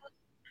 of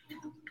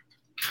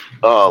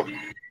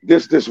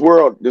this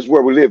world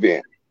we live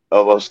in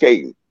of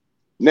skating.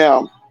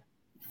 Now,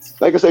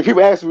 like I say,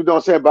 people ask me, you know what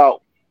I'm saying,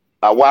 about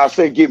why I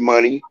say get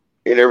money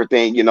and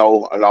everything, you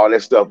know, and all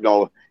that stuff, you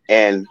know,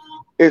 and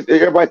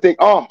everybody think,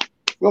 oh,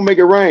 we're gonna make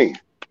it rain.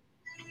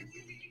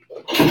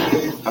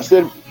 I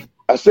said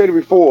it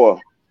before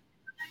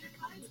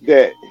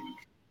that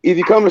if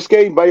you come to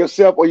skating by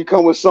yourself or you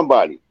come with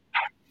somebody,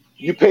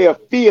 you pay a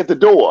fee at the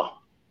door.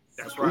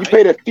 That's When right. you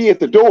pay that fee at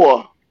the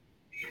door,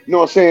 you know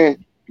what I'm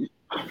saying?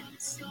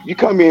 You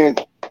come in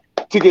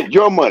to get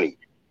your money,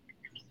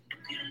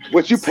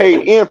 what you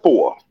paid in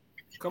for.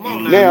 Come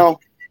on now.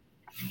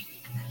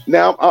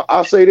 Now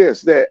I'll say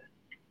this, that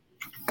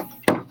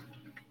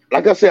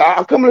like I said,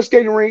 I come to the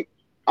skating rink,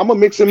 I'm a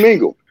mix and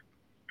mingle.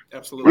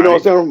 Absolutely. You know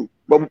what I'm saying?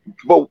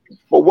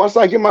 But once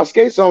I get my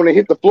skates on and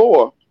hit the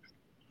floor,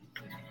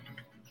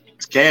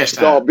 It's cash it's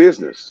time. all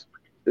business.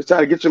 It's time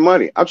to get your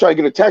money. I'm trying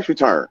to get a tax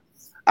return.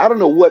 I don't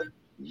know what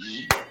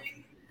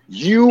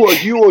you are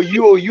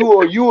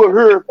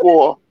here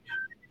for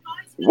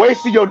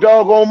wasting your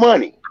doggone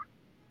money.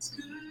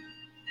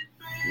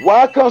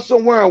 Why come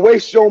somewhere and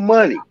waste your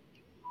money?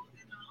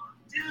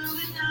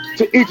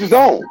 To each his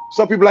own.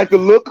 Some people like to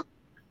look.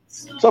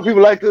 Some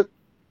people like to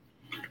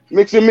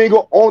mix and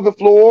mingle on the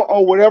floor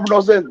or whatever.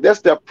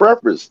 That's their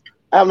preference.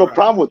 I have no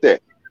problem with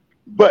that.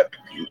 But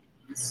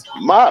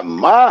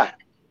my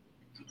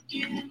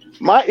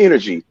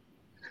energy.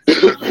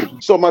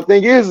 So my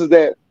thing is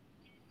that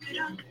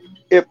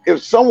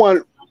if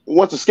someone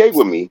wants to skate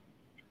with me,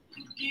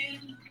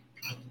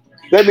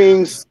 that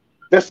means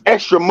that's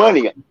extra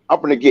money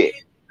I'm gonna get.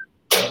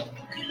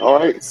 All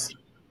right,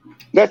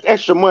 that's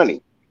extra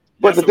money.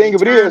 But That's the thing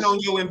of it is, on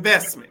your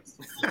investment.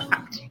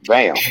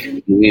 bam,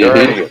 Mhm. there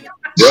it is.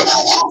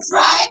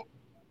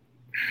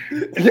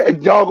 Yeah,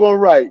 doggone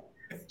right.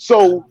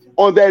 So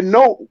on that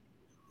note,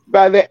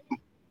 by that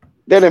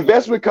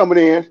investment coming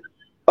in,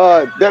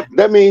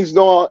 that means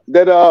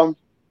that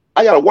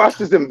I gotta watch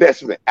this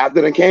investment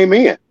after it came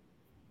in.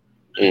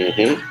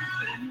 Mm-hmm.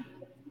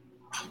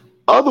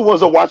 Other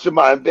ones are watching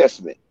my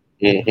investment.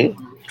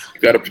 Mm-hmm.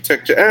 You got to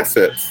protect your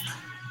assets.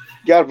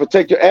 You gotta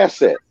protect your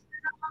asset.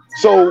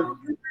 So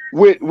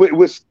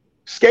with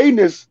skating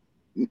is,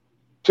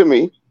 to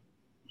me,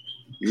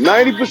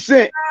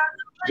 90%,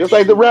 just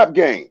like the rap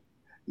game,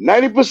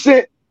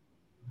 90%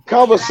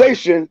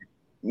 conversation,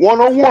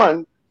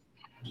 one-on-one,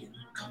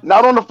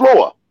 not on the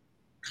floor.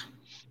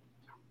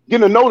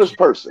 Getting to know this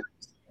person.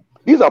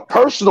 These are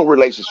personal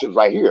relationships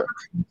right here.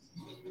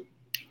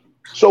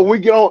 So we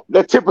get on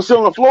that 10%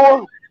 on the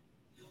floor,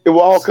 it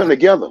will all come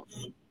together.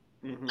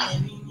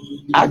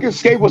 Mm-hmm. I can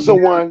skate with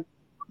someone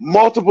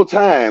multiple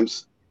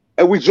times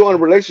and we join a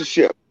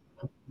relationship,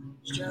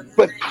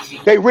 but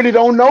they really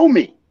don't know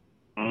me.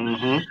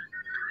 Mm-hmm.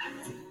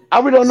 I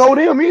really don't know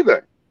them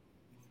either.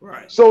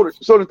 Right. So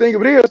the thing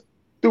of it is,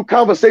 through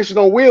conversation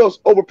on wheels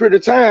over a period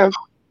of time,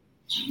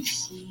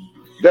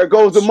 there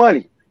goes the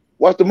money.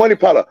 Watch the money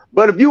pile up.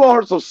 But if you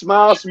are so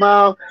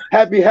smile,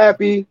 happy,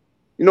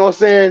 you know what I'm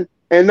saying,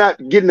 and not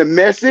getting the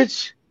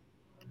message,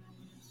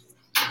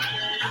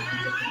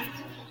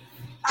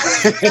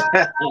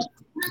 I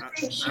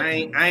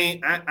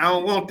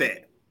don't want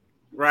that.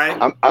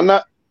 Right. I'm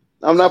not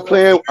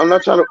playing. I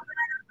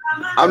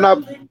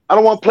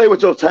don't want to play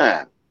with your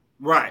time.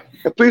 Right.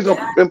 And please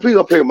don't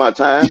play with my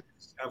time.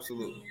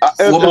 Absolutely. As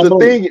a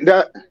thing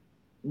that,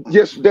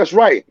 yes, that's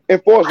right.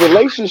 And for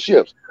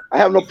relationships, I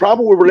have no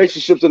problem with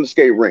relationships in the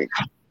skate ring.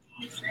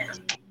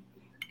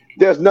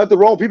 There's nothing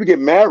wrong. People get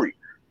married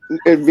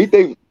and meet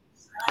their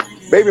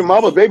baby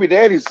mamas, baby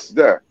daddies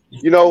there,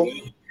 you know.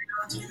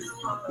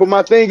 But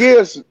my thing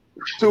is,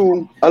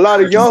 to a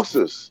lot of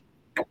youngsters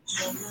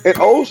and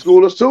old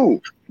schoolers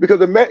too, because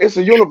it's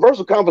a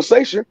universal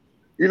conversation,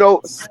 you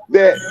know,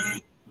 that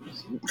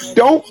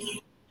don't.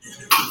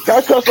 Can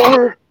I cuss on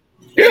her?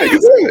 Yeah, you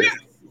good.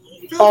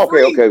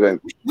 Okay, then.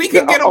 We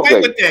can get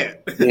away with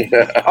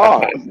that.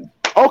 Oh,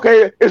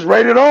 okay, it's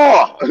rated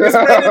R. It's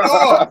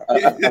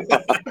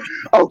rated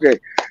R. Okay.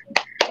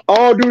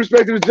 All due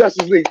respect to the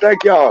Justice League.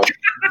 Thank y'all.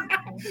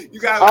 You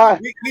guys,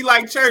 we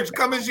like church.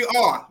 Come as you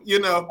are, you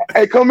know.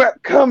 Hey, come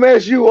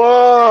as you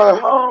are.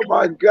 Oh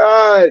my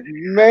God,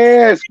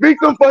 man! Speak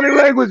them funny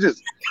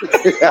languages.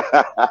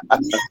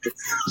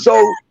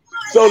 So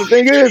the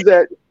thing is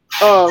that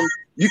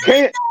you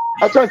can't.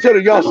 I'm trying to tell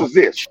the youngsters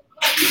this.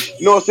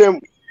 You know what I'm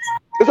saying?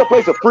 It's a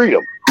place of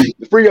freedom,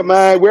 the free of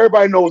mind, where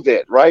everybody knows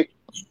that, right?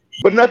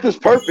 But nothing's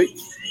perfect.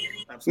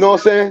 You know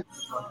what I'm saying?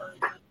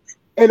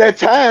 And at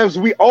times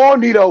we all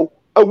need a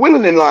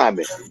willing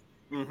alignment.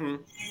 Mm-hmm.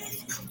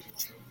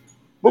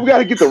 But we got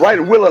to get the right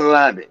willing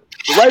alignment.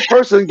 The right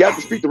person got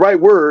to speak the right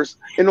words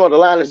in order to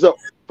line us up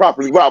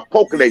properly without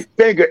poking a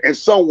finger in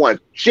someone's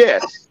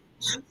chest.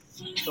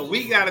 So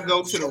we got to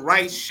go to the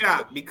right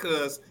shop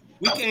because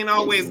we can't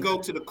always go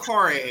to the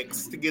car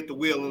X to get the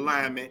wheel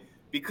alignment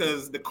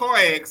because the car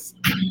X,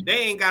 they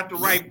ain't got the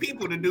right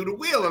people to do the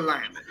wheel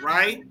alignment,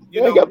 right? They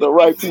ain't got the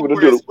right people to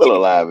do the wheel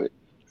alignment.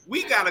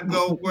 We got to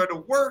go where the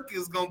work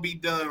is going to be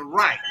done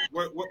right,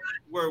 where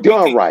we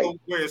done can right. go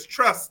where it's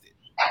trusted.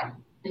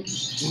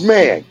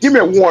 Man, give me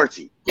a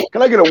warranty.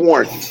 Can I get a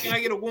warranty? Can I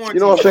get a warranty?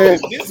 You know what I'm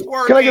saying? This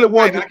work Can I get a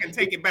warranty? Right, I can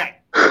take it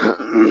back.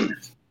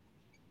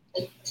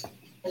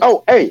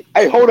 Oh, hey,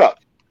 hold up.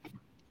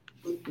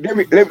 Let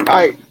me. All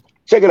right,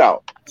 check it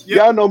out. Yep.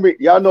 Y'all know me.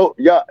 Y'all know.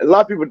 A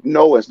lot of people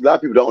know, and a lot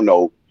of people don't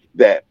know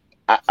that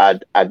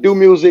I do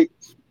music.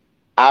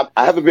 I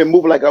haven't been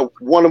moving like I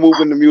want to move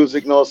into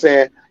music. You know what I'm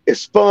saying?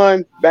 It's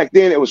fun. Back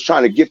then, it was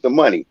trying to get the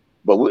money,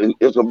 but it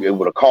was going to be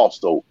able to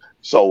cost though.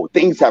 So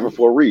things happen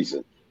for a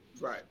reason.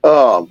 Right.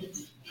 I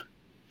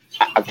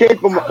came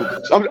from.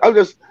 I'm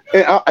just.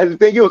 And the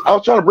thing is, I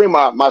was trying to bring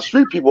my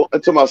street people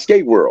into my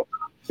skate world.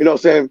 You know what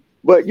I'm saying?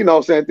 But you know what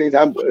I'm saying? Things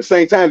happen. At the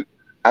same time,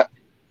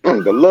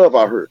 the love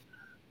I heard.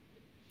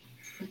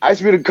 I used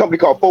to be in a company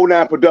called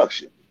 49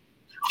 Production.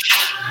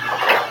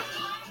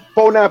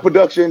 49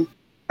 Production.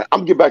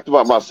 I'm getting back to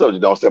my subject, you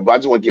know what I'm saying? But I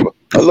just want to give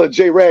a little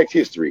J-Rag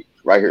history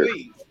right here.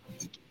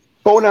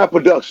 49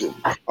 Production.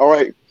 All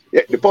right.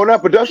 Yeah, the 49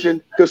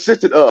 Production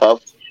consisted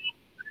of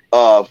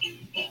I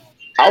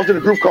was in a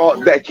group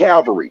called That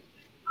Cavalry.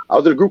 It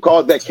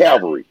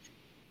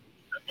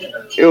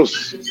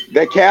was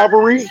That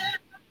Cavalry,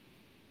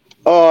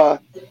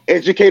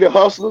 Educated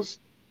Hustlers,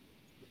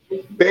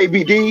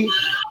 Baby D,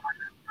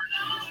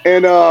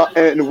 and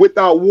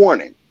Without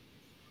Warning.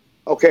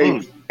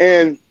 Okay.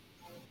 And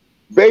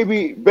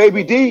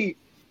Baby D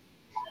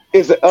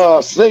is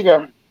a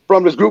singer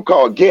from this group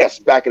called Guess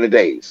back in the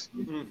days.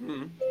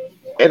 Mm-hmm.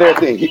 And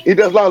everything. He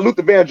does a lot of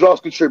Luther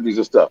Vandross contributes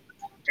and stuff.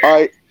 All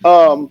right.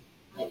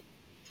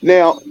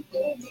 Now,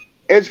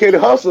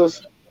 Educated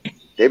Hustlers,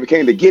 they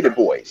became the Get It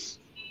Boys.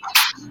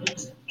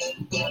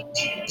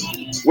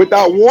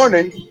 Without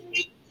Warning,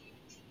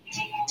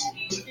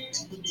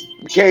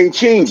 became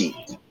Chingy.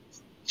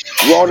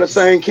 We're all in the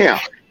same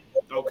camp.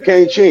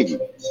 Okay. Became Chingy.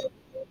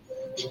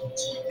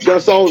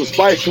 Done songs with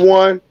Spice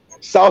One,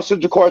 South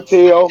Central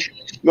Cartel. You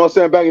know what I'm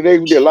saying? Back in the day,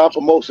 we did a lot of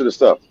promotion and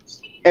stuff.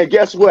 And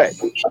guess what?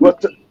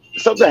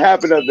 Something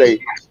happened the other day.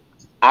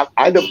 I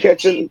ended up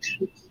catching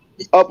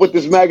up with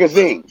this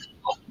magazine.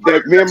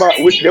 That me and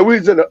we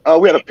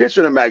had a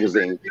picture in the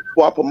magazine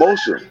for our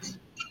promotion.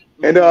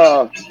 And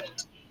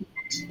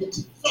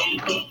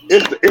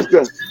it's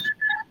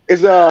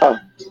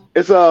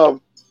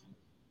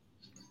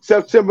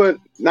September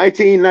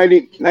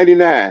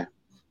 1999.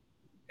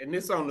 And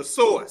this on the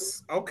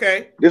Source.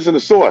 Okay. This is the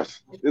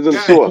Source.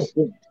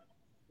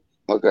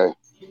 Okay.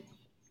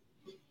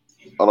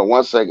 Hold on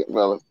 1 second,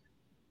 fella.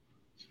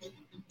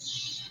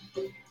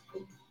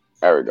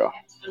 There we go.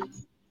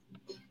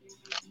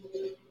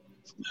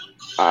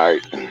 All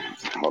right.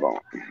 Hold on.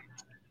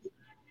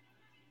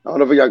 I don't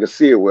know if y'all can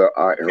see it well.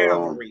 All right.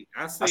 Cavalry.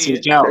 I see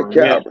it.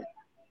 Cavalry.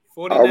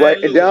 All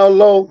right. And down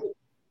low,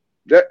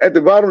 at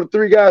the bottom of the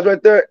three guys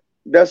right there,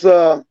 that's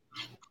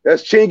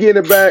Chingy in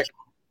the back.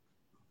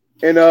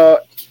 And my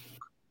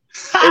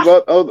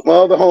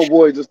other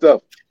homeboys and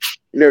stuff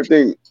and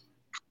everything.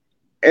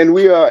 And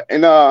we hold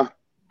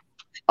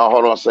on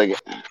a second.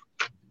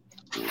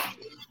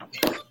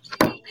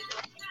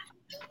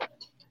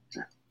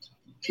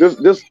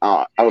 This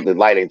I don't the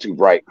light ain't too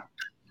bright.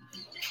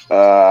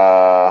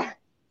 Kind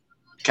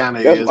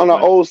of is on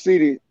an old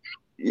CD.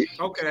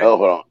 Okay. Oh,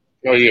 hold on.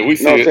 Oh yeah, we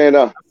see it. You know what I'm saying?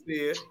 I see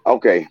it.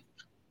 Okay.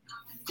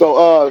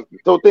 So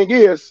the thing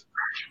is,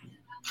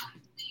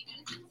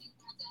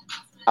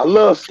 I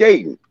love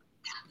skating.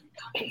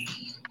 You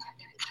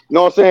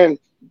know what I'm saying?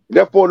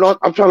 Therefore,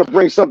 I'm trying to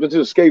bring something to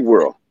the skate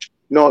world.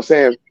 You know what I'm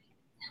saying?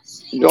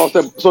 You know what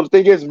I'm saying? So the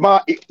thing is,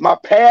 my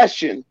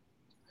passion,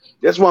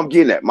 that's what I'm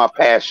getting at, my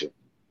passion.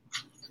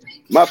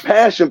 My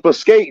passion for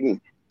skating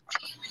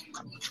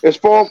is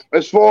far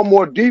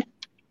more deep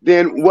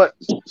than what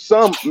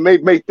some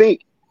may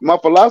think. My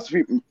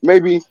philosophy may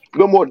be a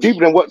little more deep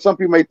than what some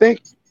people may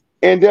think.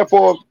 And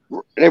therefore,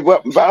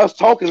 by us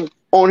talking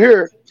on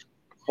here,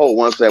 hold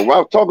 1 second.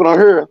 While I'm talking on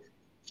here,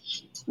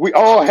 we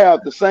all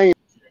have the same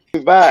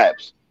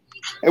vibes.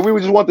 And we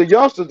just want the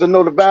youngsters to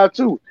know the vibe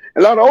too.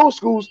 And a lot of old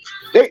schools,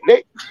 they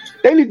need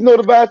to know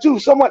the vibe too.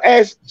 Someone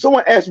asked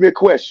me a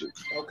question.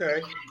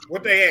 Okay.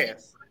 What they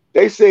asked?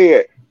 They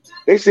said,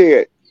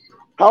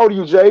 how old are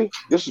you, Jay?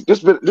 This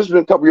been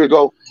a couple years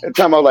ago. At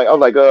the time I was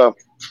like,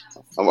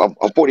 I'm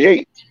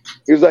 48.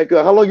 He was like,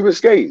 how long you been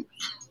skating? You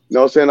know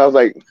what I'm saying? I was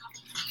like,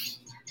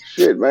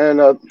 shit,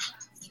 man,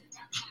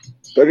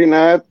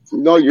 39,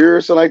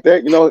 years, something like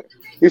that. You know,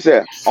 he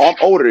said, oh, I'm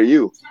older than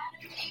you.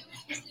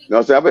 You know what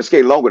I'm saying? I've been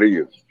skating longer than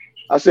you.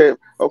 I said,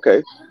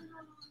 okay.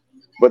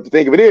 But the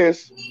thing of it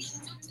is,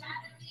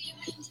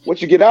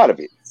 what you get out of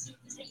it?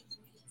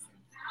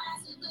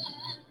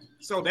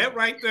 So that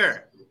right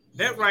there,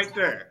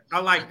 I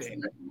like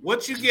that.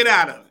 What you get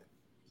out of it,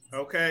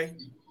 okay?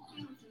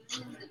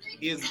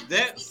 is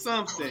that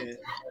something?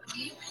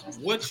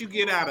 What you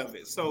get out of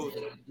it? So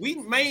we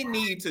may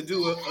need to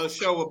do a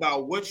show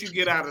about what you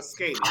get out of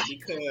skating,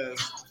 because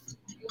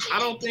I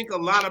don't think a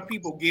lot of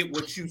people get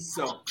what you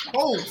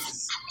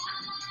supposed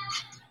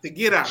to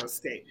get out of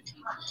skating.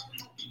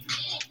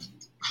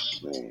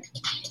 Man.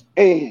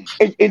 And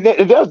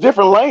there's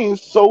different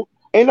lanes, so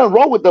ain't nothing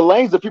wrong with the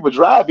lanes that people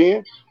drive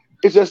in.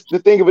 It's just the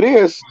thing of it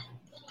is,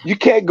 you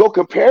can't go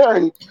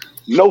comparing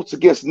notes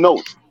against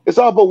notes. It's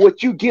all about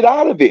what you get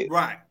out of it.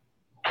 Right.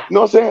 You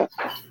know what I'm saying?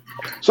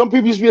 Some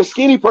people used to be a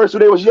skinny person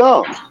when they was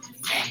young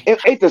and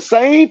ate the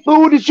same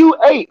food that you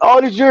ate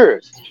all these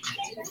years,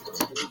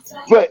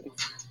 but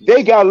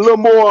they got a little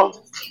more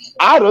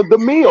out of the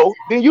meal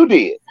than you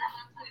did.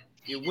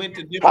 It went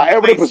to different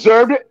However places. they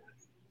preserved it,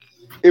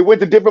 it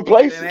went to different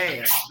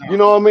places. You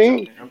know what I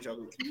mean? I'm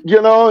joking.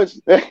 You know, it's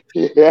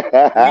We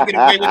get away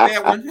with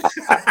that one.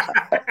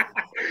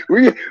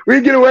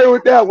 we get away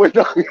with that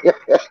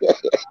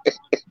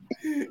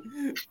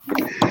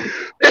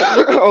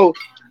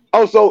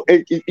one. So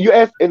you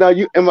asked,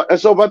 and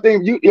so my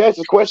thing, you asked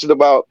a question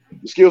about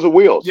the skills of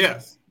wheels.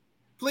 Yes,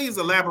 please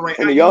elaborate.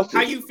 And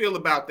How you feel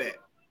about that?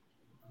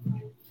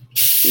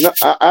 No,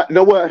 I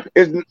know what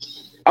is.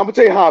 I'm gonna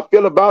tell you how I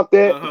feel about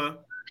that,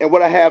 and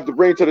what I have to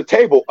bring to the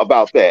table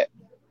about that.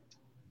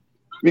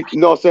 You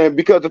know what I'm saying?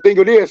 Because the thing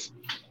of this,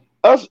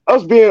 us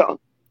being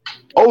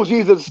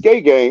OGs of the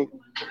skate game,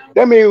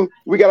 that means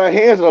we got our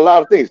hands in a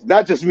lot of things.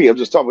 Not just me. I'm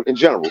just talking in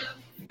general.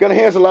 Got our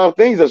hands in a lot of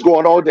things that's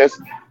going on. That's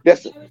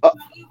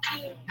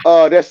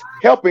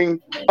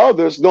helping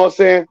others. You know what I'm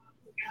saying?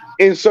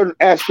 In certain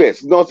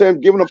aspects. You know what I'm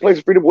saying? Giving them a place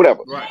of freedom,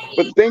 whatever. Right.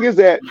 But the thing is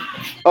that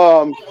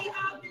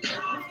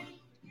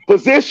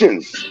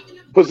positions.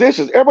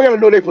 Everybody got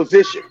to know their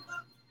position.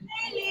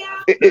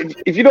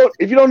 If you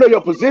don't know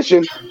your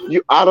position,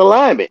 you're out of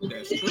alignment.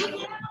 That's true. You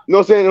know what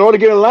I'm saying? In order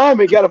to get in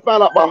alignment, you got to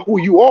find out about who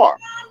you are.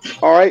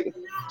 All right.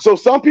 So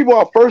some people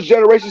are first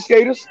generation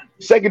skaters,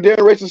 second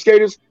generation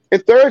skaters,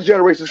 and third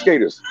generation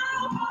skaters.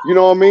 You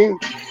know what I mean?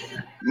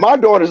 My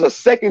daughter's a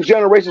second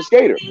generation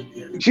skater.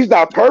 She's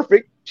not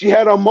perfect. She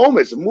had her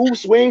moments, move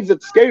swings at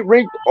the skate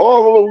rink.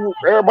 Oh,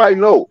 everybody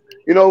know,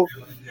 you know,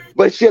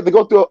 but she had to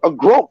go through a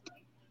growth,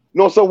 you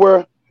know,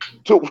 somewhere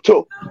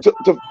to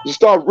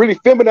start really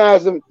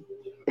feminizing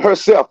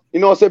herself.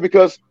 You know what I'm saying?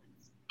 Because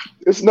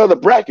it's another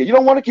bracket. You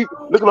don't want to keep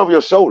looking over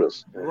your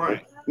shoulders.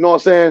 Right. You know what I'm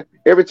saying?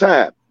 Every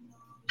time.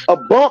 A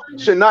bump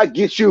should not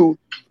get you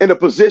in a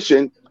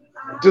position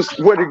just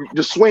whether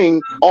to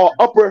swing or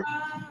upper, you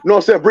know what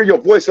I'm saying, bring your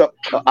voice up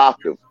an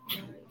octave.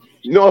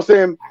 You know what I'm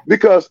saying?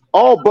 Because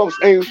all bumps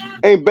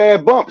ain't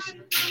bad bumps.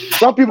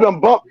 Some people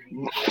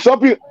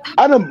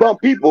I done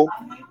bump people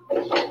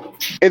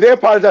and they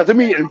apologize to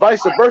me and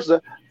vice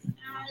versa.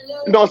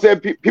 You know what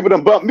I'm saying? People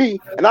done bump me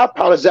and I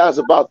apologize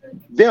about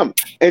them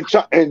and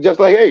just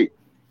like, hey,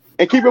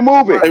 and keep it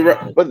moving.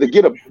 But to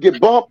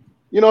get bumped,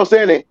 you know what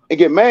I'm saying, and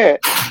get mad,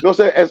 you know what I'm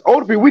saying? As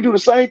older people, we do the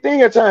same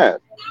thing at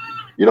times.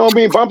 You know what I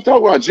mean? But I'm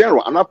talking about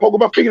general. I'm not poking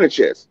my finger in the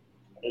chest.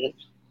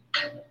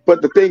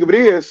 But the thing of it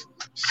is,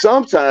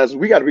 sometimes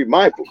we got to be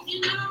mindful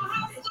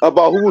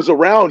about who's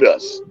around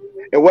us.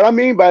 And what I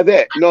mean by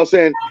that, you know what I'm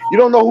saying? You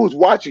don't know who's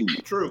watching you.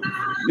 True.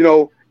 You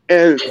know,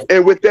 and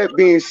with that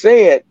being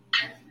said,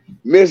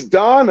 Miss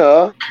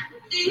Donna.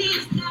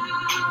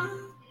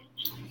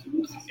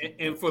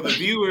 And for the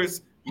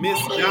viewers, Miss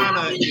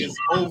Donna is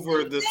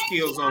over the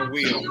Skills on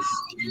Wheels.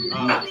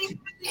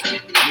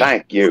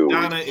 Thank you.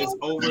 Donna is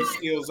over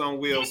Skills on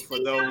Wheels for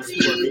those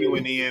who are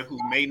viewing in who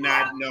may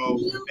not know,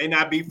 may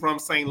not be from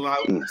St.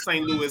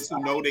 Louis, who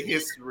know the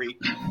history.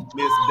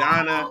 Miss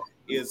Donna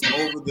is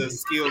over the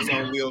Skills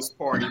on Wheels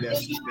party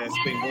that's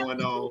been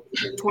going on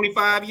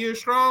 25 years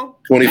strong.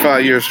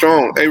 25 years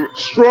strong. Hey,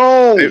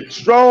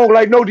 strong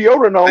like no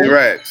deodorant on. Hey,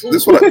 Rags,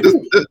 this what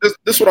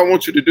I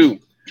want you to do,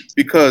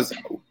 because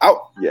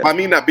by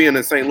me not being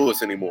in St.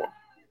 Louis anymore,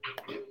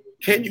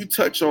 can you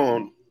touch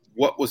on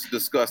what was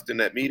discussed in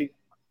that meeting?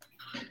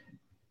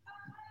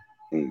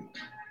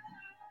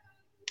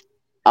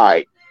 All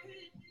right.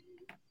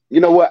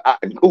 You know what?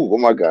 Oh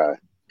my God.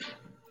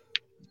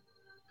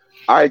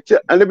 All right,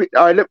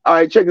 all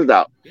right, check this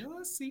out.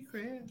 Your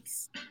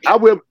secrets.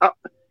 I'm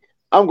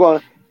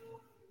going.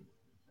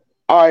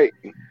 All right.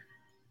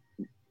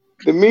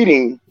 The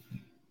meeting.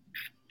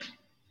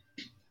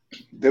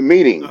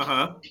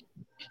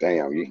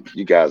 Damn,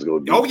 you guys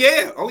go. Oh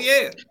yeah.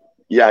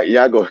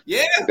 Yeah, I go.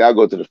 Yeah, y'all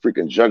go to the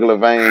freaking jugular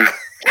vein.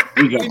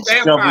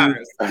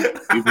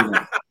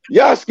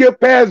 Y'all skip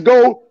past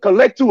go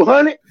collect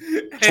 200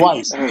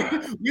 twice.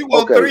 We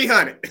want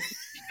 300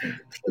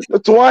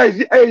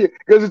 twice. Hey,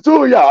 because the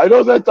two of y'all, I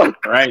know that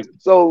talk. Right.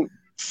 So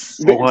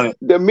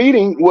the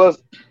meeting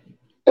was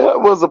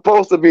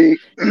supposed to be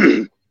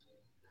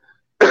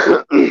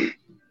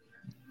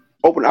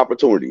open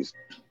opportunities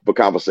for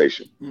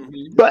conversation,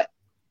 but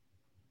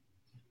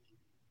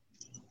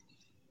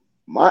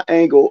my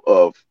angle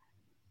of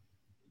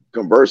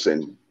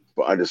conversing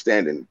for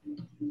understanding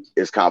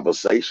is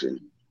conversation.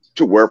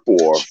 To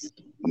wherefore,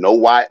 know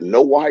why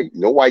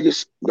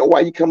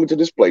you coming to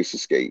this place to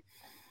skate.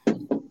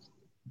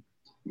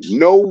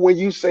 Know when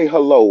you say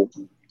hello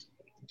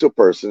to a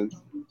person.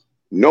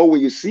 Know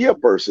when you see a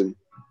person.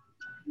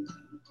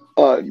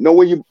 Know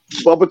when you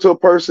bump into a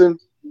person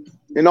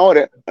and all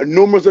that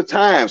numerous of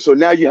times. So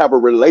now you have a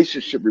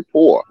relationship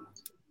rapport,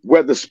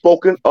 whether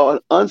spoken or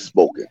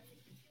unspoken.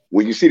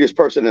 When you see this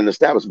person in the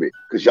establishment,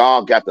 because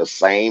y'all got the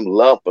same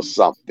love for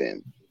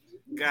something.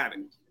 Got it.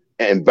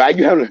 And by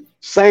you having the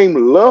same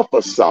love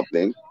for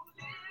something,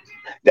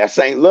 that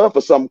same love for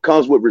something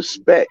comes with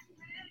respect.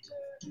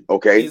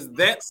 Okay. Is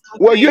that some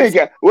Well, you ain't things?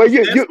 got. Well, Is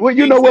that you some well,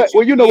 you know things what? that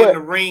Well, you you know see in what? the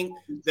ring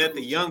that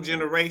the young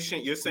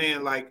generation? You're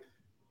saying like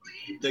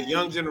the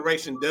young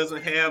generation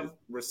doesn't have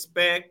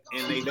respect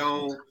and they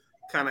don't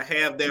kind of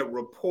have that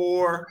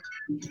rapport.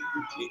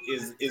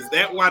 Is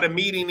that why the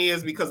meeting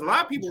is? Because a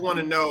lot of people want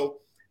to know,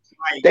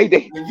 like, They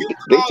they when you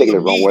they call taking a it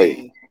the wrong way.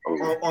 meeting,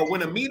 or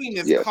when a meeting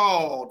is Yes.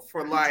 called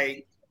for,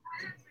 like,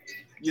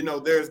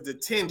 there's the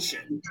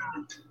tension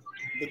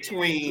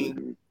between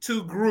Mhm.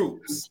 two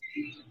groups.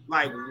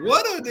 Like,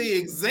 what are the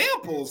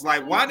examples?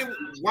 Like,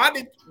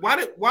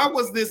 why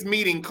was this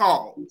meeting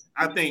called?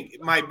 I think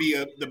it might be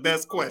the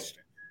best question.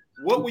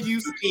 What were you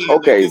seeing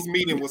that Okay. this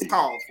meeting was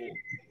called for?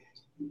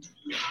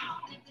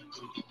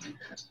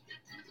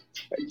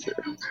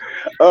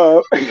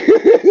 Uh,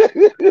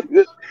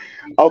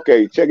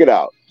 okay. Check it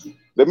out.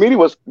 The meeting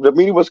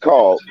was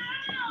called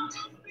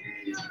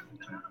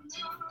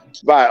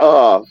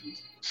by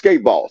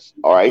skate balls.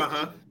 All right.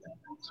 Uh-huh.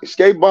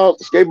 Skate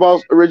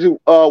balls original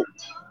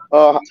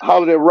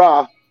holiday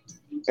Ra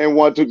and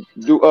wanted to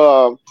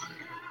do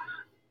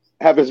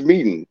have his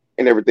meeting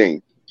and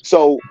everything.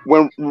 So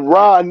when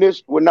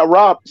not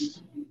Rob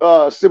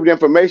sent me the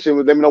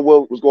information, let me know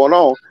what was going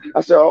on.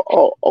 I said,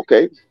 oh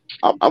okay,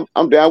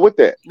 I'm down with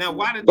that. Now,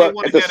 why did they But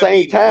want at to the have a same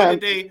meeting? time,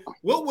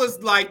 What was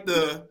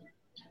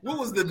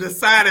the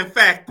deciding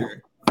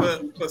factor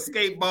for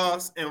Skate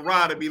Boss and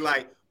Rod to be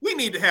like, we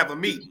need to have a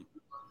meeting?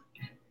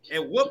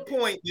 At what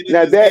point did it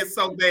now just that get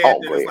so bad oh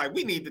that go it's ahead. like,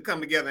 we need to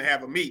come together and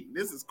have a meeting?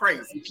 This is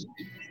crazy.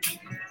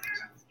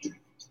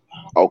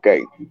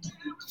 Okay,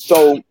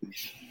 so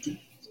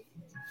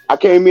I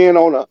came in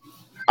on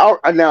now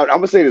I'm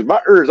gonna say this.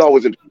 My ear is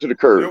always to the There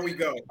curve. we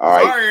go. All Because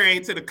right. our ear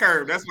ain't to the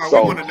curb. That's why we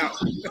So want to know.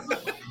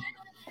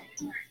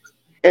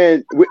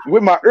 and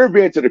with my ear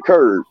being to the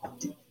curve,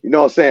 you know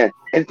what I'm saying.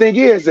 And the thing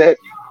is that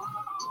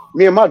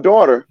me and my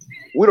daughter,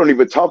 we don't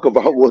even talk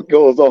about what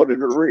goes on in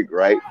the ring,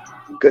 right?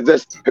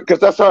 Because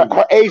that's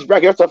her age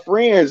bracket, that's her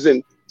friends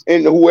and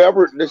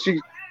whoever that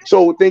she.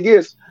 So the thing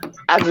is,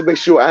 I just make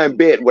sure I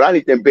embed what I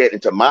need to embed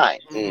into mine,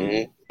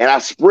 Mm-hmm. and I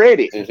spread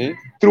it Mm-hmm.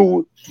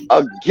 through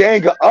a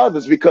gang of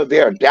others because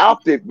they're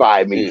adopted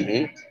by me.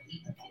 Mm-hmm.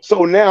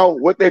 So now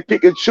what they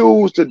pick and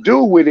choose to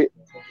do with it,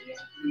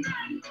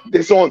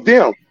 it's on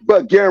them.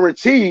 But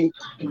guarantee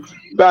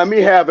by me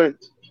having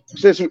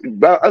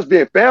by us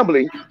being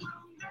family,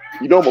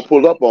 I'm gonna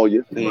pull up on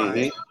you. Mm-hmm.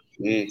 Right.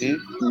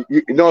 Mm-hmm.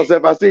 You know what I'm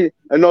saying? If I see,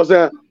 you know what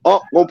I'm saying,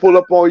 Unc gonna pull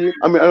up on you.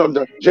 I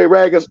mean, J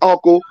Ragger's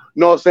uncle,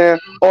 you know what I'm saying,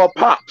 or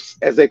pops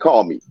as they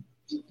call me.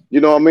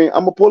 You know what I mean?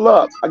 I'm gonna pull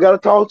up. I gotta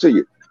talk to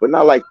you, but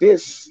not like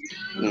this.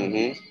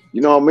 Mm-hmm.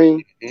 You know what I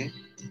mean? Mm-hmm.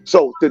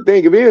 So the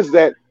thing of it is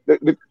that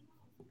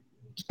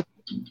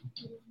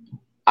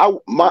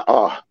all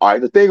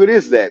right. The thing of it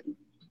is that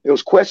there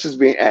was questions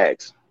being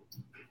asked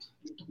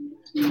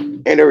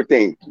and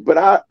everything, but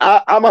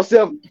I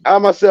myself,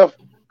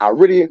 I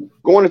really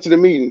going into the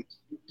meeting.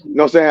 You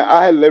know what I'm saying?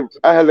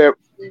 I had let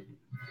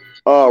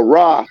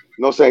Ra, you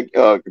know what I'm saying,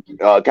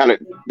 kind of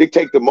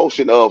dictate the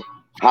motion of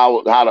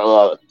how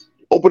to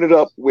open it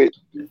up with.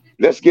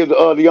 Let's give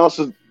the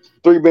youngsters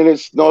 3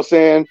 minutes. You know what I'm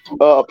saying?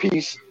 A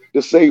piece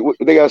to say what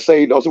they gotta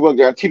say. You know, so we're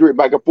gonna teeter it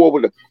back and forth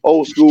with the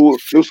old school,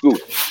 new school.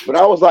 But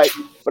I was like,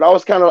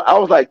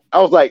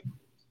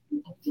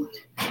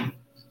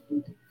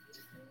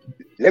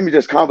 let me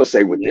just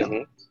conversate with them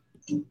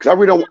Mm-hmm. because I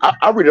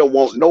really don't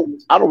want no.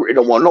 I don't really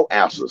don't want no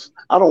answers.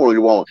 I don't really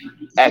want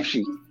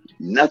actually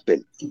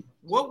nothing.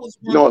 What was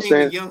You know one what I'm thing the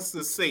saying?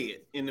 youngsters said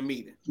in the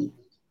meeting?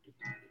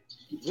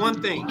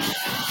 One thing.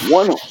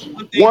 One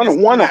One thing that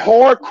one stood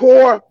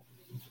out.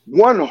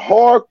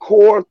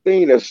 hardcore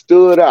thing that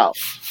stood out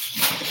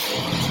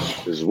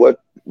is what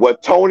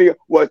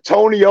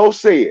Tonio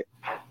said.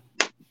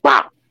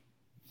 Wow.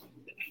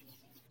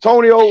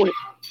 Tonio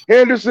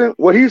Henderson,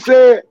 what he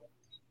said,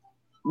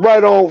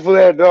 right on for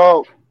that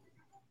dog.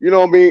 You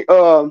know what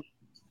I mean?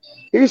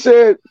 He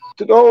said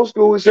to the old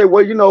school, he said,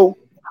 well,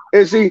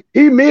 and see,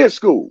 he mid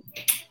school.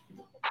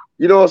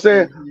 You know what I'm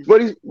saying?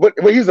 Mhm.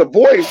 But he's a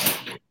voice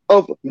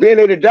of being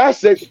able to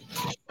dissect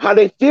how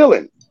they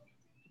feeling.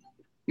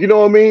 You know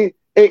what I mean?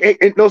 And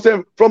you know what I'm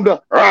saying? From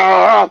the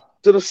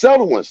to the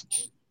subtle ones.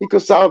 He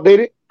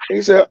consolidated. And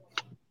he said,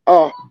 you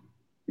know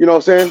what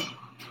I'm saying?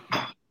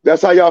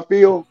 That's how y'all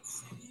feel.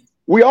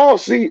 We all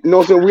see, you know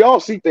what I'm saying? We all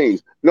see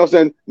things. You know what I'm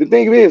saying? The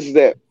thing is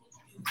that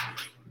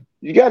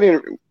you got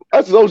to,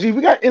 us as OG,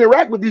 we got to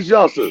interact with these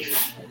youngsters.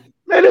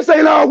 Man, this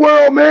ain't our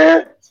world,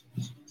 man.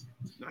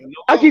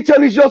 I keep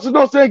telling these youngsters, you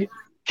know what I'm saying?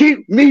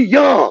 Keep me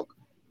young.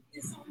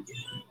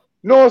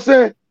 You know what I'm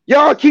saying?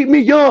 Y'all keep me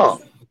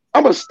young.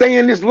 I'm gonna stay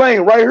in this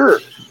lane right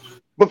here.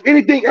 But if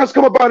anything else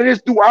come about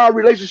this through our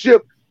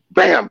relationship,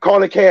 bam,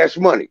 call it cash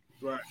money.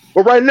 Right.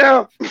 But right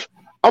now,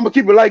 I'm gonna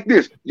keep it like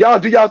this. Y'all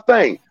do y'all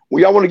thing.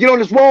 When y'all want to get on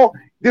this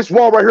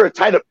wall right here,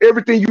 tight up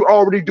everything you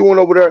already doing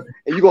over there,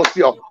 and you're gonna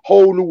see a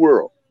whole new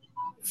world.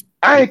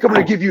 I ain't coming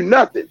to give you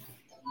nothing.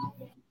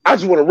 I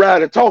just want to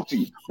ride and talk to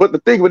you. But the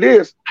thing with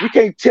this, we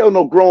can't tell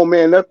no grown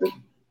man nothing.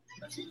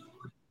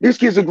 These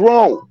kids are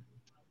grown.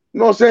 You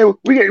know what I'm saying?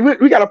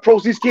 We got to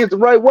approach these kids the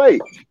right way. You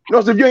know what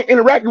I'm saying? If you ain't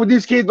interacting with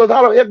these kids, how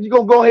the hell you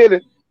going to go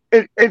ahead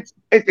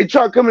and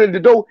try to come in the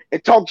door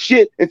and talk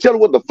shit and tell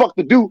them what the fuck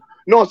to do? You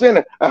know what I'm saying?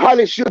 And how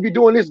they should be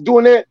doing this,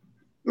 doing that.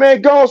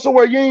 Man, go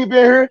somewhere. You ain't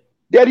been here.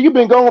 Daddy, you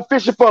been going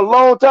fishing for a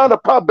long time to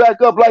pop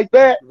back up like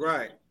that.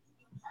 Right.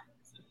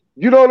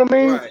 You know what I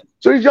mean? Right.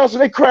 So these youngsters,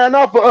 they crying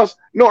out for us,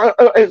 you know,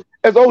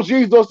 as OGs,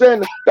 you know what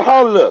I'm saying, to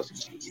holler at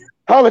us.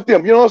 Holler at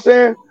them, you know what I'm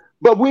saying?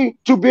 But we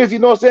too busy, you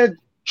know what I'm saying,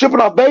 tripping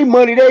off their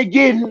money they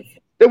getting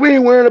that we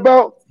ain't worrying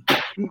about.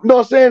 You know what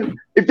I'm saying?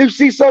 If they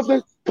see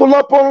something, pull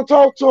up on them,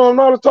 talk to them,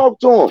 know how to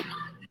talk to them.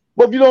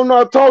 But if you don't know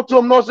how to talk to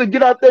them, you know what I'm saying,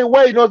 get out their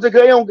way, you know what I'm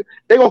saying,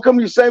 they gonna come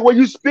to you the same way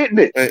you spitting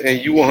it.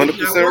 And you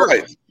 100%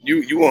 right.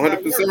 You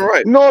 100%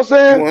 right. You know what I'm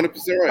saying? You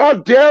 100% right. How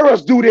dare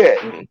us do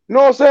that? You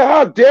know what I'm saying?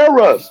 How dare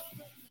us?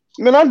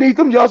 Man, I need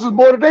them youngsters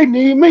more than they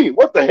need me.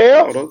 What the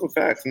hell? No, those are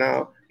facts.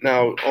 Now,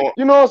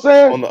 you know what I'm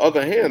saying? On the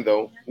other hand,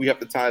 though, we have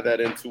to tie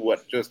that into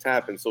what just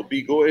happened. So,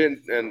 B, go ahead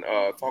and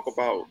talk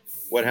about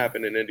what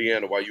happened in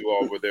Indiana while you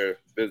all were there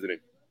visiting.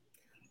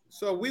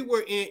 So we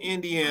were in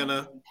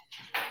Indiana.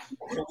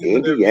 We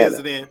were there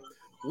visiting.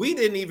 We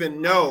didn't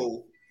even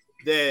know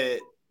that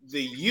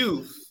the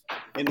youth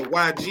and the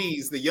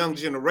YGs, the young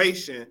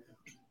generation,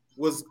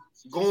 was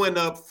going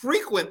up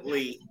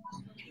frequently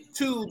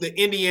to the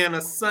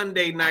Indiana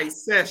Sunday night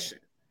session.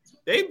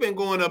 They've been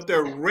going up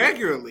there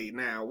regularly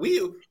now.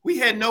 We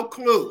had no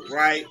clue,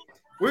 right?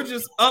 We're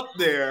just up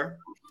there,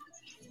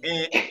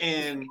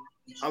 and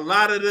a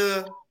lot of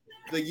the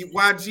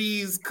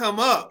YGs come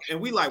up, and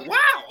we like, wow,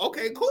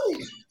 okay, cool.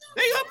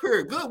 They up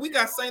here, good. We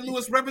got St.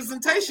 Louis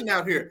representation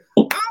out here.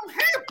 I'm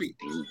happy,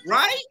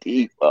 right?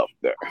 Deep up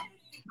there.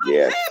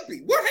 Yeah,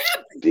 happy. We're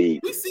happy.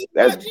 Deep. We see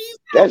that's deep.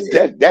 Right?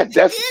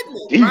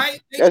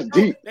 That's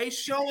deep. They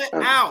show it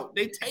out.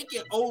 They take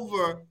it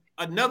over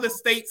another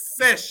state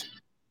session.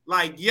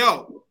 Like,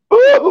 yo,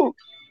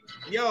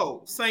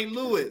 St.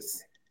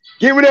 Louis.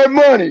 Give me that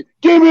money.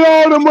 Give me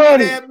all the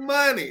money. Give me that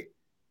money.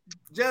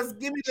 Just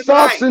give me the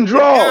sauce and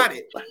draw. Got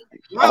it.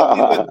 Well,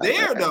 we were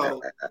there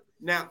though.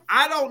 Now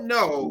I don't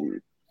know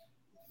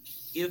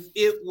if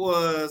it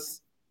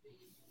was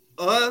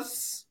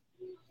us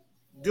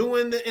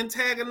doing the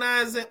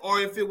antagonizing or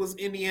if it was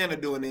Indiana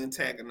doing the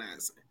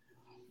antagonizing.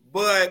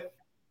 But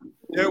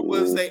there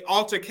was an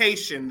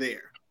altercation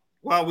there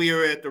while we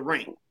were at the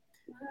ring.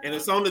 And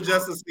it's on the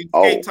Justice League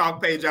Skate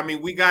Talk page. I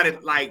mean, we got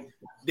it like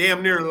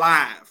damn near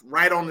live,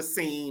 right on the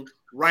scene,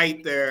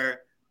 right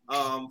there.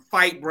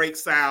 Fight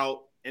breaks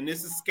out, and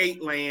this is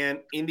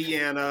Skateland,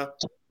 Indiana.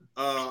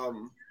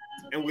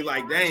 And we're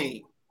like,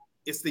 dang,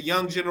 it's the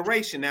young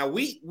generation. Now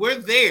we're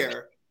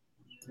there.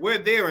 We're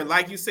there, and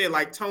like you said,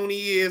 like Tony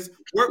is,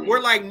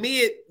 we're like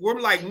mid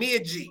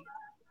G.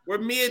 We're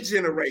mid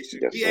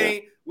generation.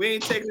 Yes, we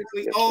ain't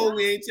technically old,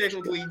 we ain't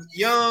technically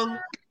young,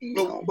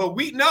 but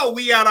we know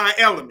we out our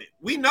element.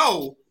 We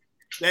know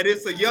that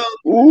it's a young,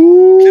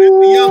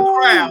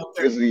 crowd.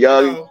 It's a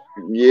young,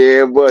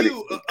 yeah, buddy.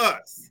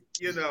 Us,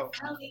 you know.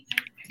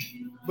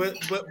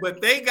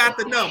 But they got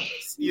the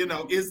numbers, you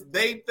know. It's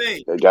they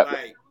think. They got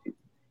like,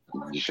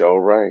 you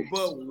sure right.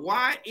 But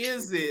why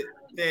is it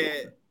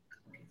that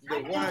the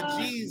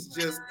YGs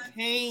just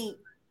can't,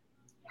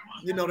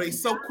 you know, they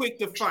so quick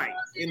to fight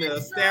in the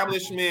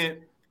establishment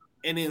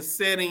and in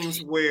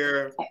settings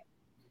where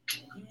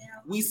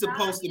we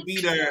supposed to be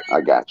there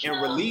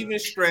and relieving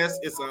stress.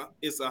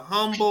 It's a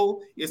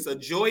humble, it's a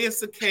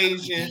joyous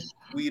occasion.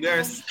 We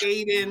there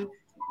skating.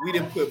 We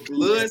didn't put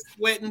blood,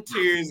 sweat, and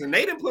tears, and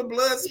they didn't put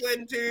blood, sweat,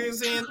 and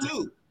tears in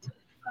too.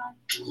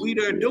 We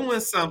there doing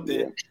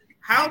something.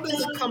 How does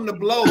it come to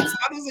blows?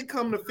 How does it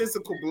come to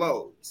physical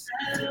blows?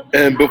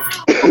 And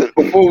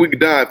before we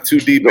dive too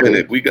deep in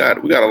it, we got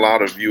a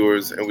lot of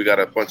viewers and we got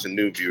a bunch of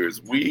new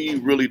viewers.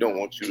 We really don't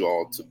want you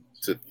all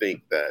to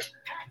think that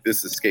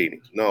this is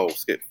skating. No,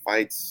 skate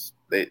fights.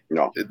 This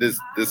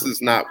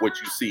is not what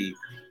you see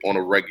on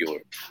a regular.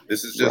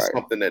 This is just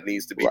something that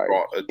needs to be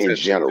brought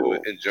attention to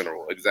it in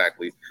general.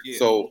 Exactly. Yeah.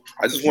 So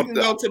I just want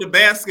to go to the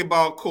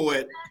basketball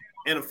court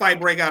and a fight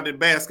break out at the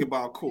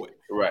basketball court.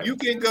 Right. You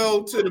can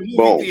go to the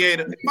movie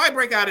theater. Fight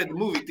break out at the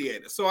movie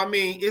theater. So I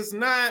mean, it's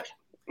not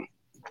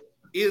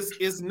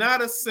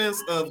a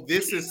sense of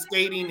this is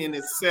skating in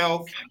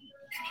itself.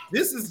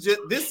 This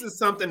is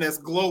something that's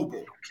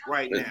global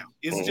right now.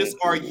 It's just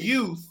our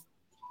youth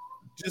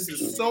just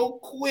is so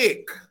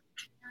quick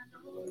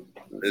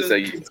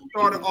to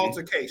start an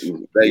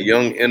altercation. That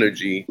young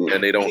energy,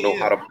 and they don't know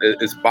how to.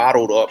 It's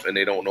bottled up, and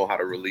they don't know how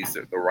to release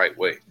it the right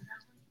way.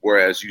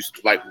 Whereas you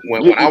like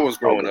when I was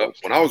growing up,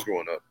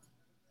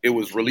 it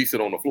was release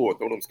it on the floor,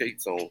 throw them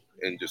skates on,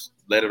 and just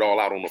let it all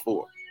out on the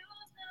floor.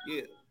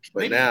 Yeah.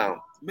 But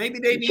now, maybe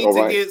they need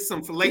to get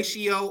some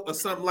fellatio or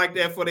something like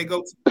that before they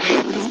go to the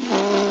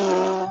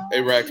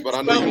Hey Rex, but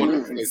I know you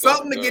want to say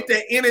something to get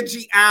that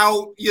energy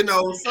out, you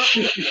know,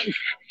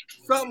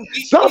 something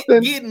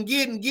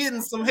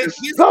getting some head,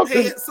 get some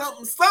head,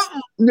 something,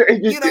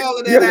 get all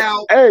of that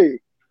out.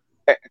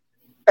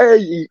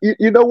 Hey,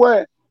 you know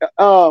what?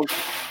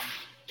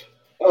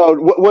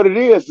 What it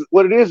is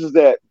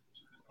that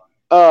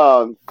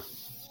the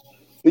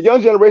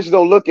young generation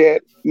don't look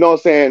at, you know what I'm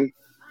saying?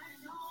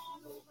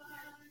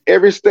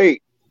 Every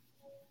state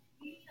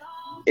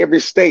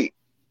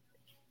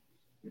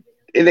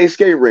in a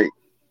skate rink,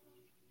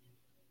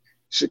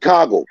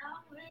 Chicago,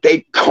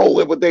 they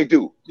cold at what they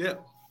do. Yeah.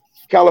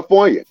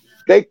 California,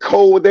 they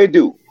cold what they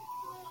do.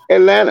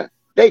 Atlanta,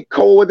 they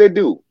cold what they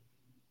do.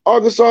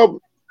 Arkansas,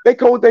 they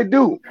cold what they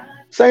do.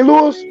 St.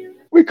 Louis,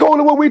 we cold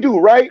at what we do,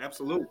 right?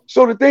 Absolutely.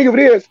 So the thing of it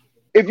is,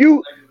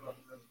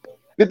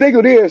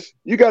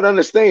 you got to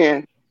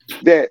understand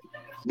that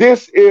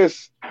this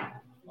is,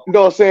 you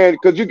know what I'm saying,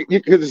 because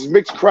it's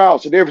mixed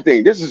crowds and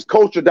everything. This is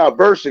cultural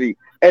diversity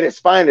at its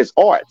finest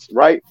arts,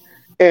 right?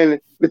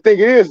 And the thing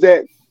is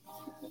that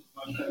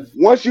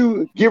once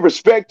you give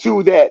respect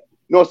to that,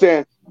 you know what I'm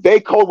saying, they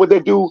code what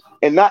they do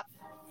and not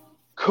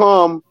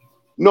come,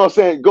 you know what I'm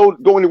saying, go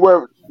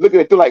anywhere looking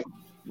at it like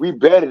we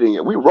better than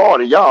you, we raw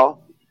than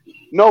y'all.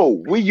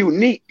 No, we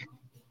unique.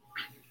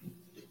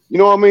 You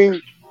know what I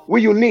mean?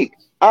 We unique.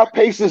 Our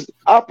pace is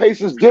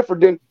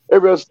different than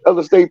every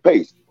other state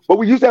pace. But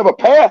we used to have a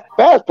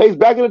fast pace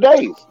back in the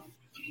days.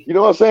 You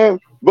know what I'm saying?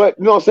 But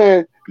you know what I'm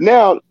saying?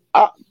 Now, you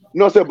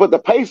know what I'm saying? But the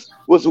pace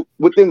was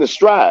within the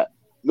stride.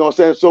 You know what I'm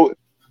saying? So, you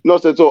know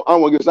what I'm saying? So I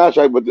don't want to get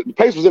sidetracked, but the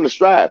pace was in the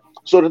stride.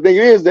 So the thing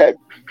is that,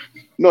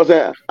 you know what I'm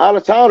saying? Out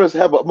of towners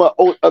have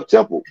a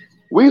tempo.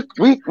 We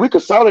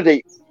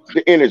consolidate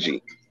the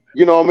energy.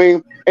 You know what I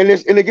mean? And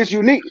it gets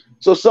unique.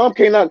 So some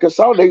cannot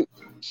consolidate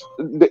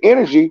the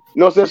energy. You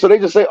know what I'm saying? So they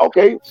just say,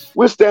 okay,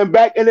 we'll stand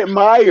back and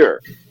admire.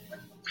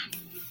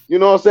 You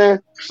know what I'm saying?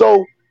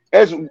 So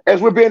as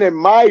we're being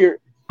admired,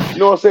 you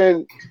know what I'm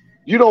saying,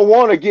 you don't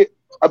want to get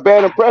a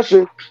bad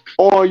impression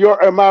on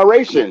your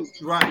admiration.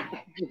 Right.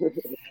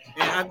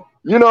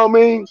 You know what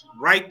I mean?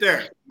 Right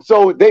there.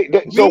 So the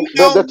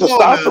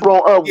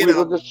testosterone get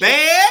a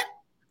bad.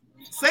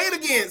 Say it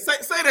again.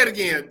 Say that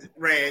again,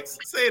 Rags.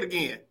 Say it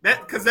again.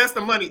 Because that's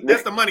the money.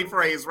 That's the money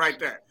phrase right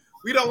there.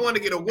 We don't want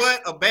to get a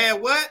what? A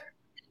bad what?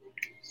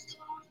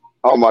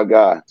 Oh my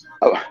God.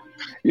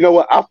 You know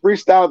what? I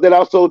freestyled that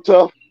out so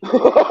tough.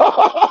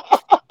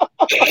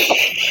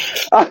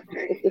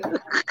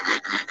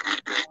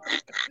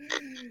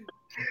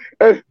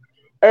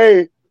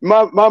 Hey,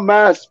 my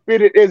mind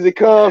spit it as it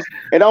comes,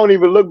 and I don't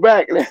even look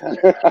back. You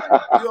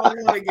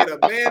don't want to get a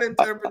bad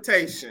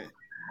interpretation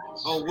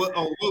on what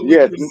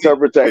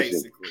interpretation.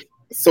 Basically.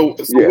 So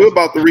we're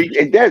about to reach.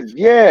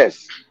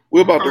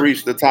 We're about to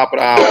reach the top of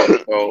the hour.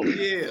 So.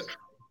 Yeah.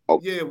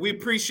 Yeah, we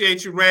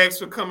appreciate you, Rags,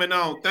 for coming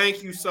on.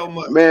 Thank you so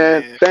much,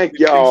 man. Thank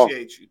y'all.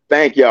 Appreciate you.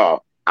 Thank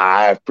y'all.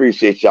 I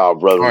appreciate y'all,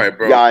 brother. All right,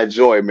 bro. Y'all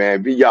enjoy,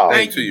 man. Be y'all.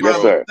 Thank you,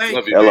 yes, sir.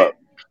 Thank you, man.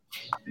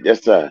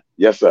 Yes, sir.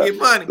 Yes, sir. Get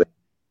money.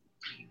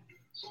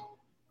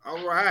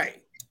 All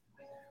right.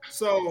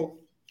 So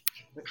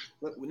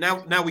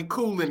now we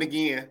cooling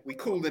again.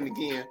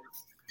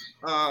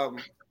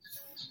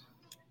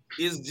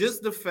 It's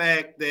just the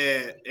fact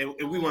that, and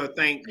we want to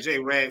thank J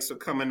Rags for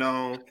coming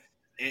on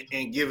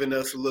and giving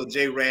us a little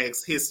J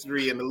Rags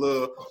history and a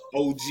little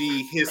OG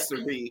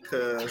history,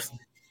 because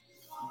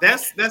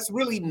that's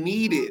really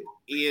needed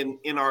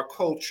in our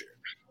culture,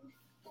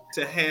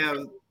 to have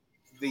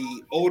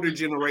the older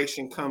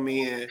generation come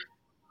in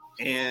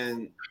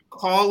and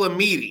call a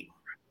meeting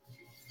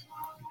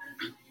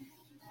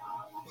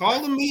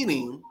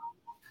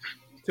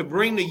to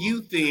bring the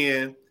youth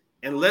in,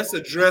 and let's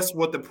address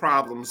what the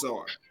problems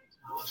are.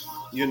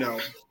 You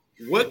know,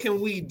 what can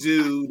we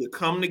do to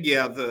come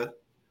together?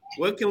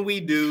 What can we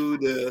do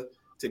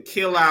to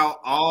kill out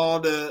all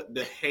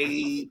the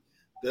hate,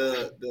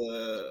 the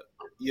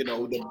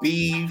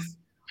beef,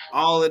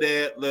 all of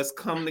that? Let's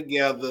come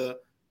together.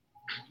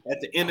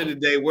 At the end of the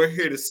day, we're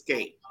here to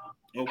skate,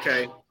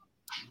 okay?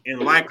 And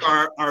like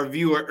our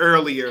viewer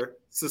earlier,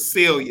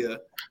 Cecilia,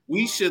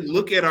 we should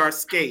look at our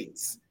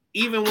skates,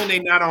 even when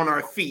they're not on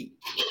our feet,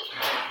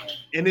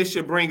 and it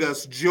should bring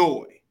us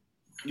joy.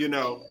 You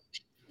know,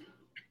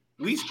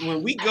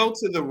 when we go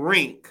to the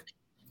rink,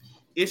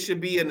 it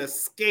should be an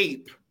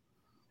escape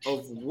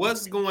of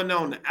what's going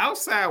on. The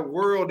outside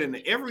world and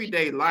the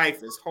everyday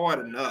life is hard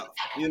enough.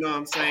 You know what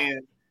I'm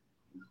saying?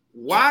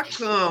 Why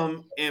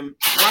come and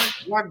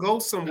why go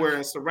somewhere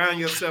and surround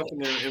yourself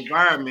in an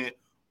environment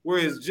where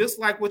it's just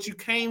like what you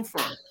came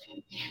from?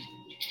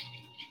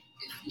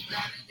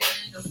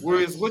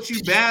 Whereas what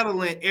you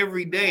battling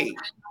every day,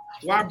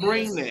 why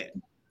bring that?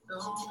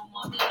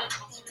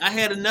 I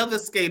had another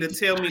skater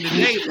tell me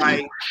today,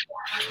 like,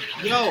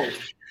 yo,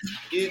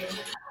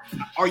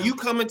 are you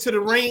coming to the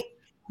rink?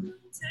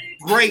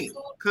 Great,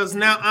 because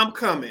now I'm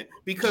coming,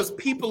 because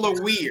people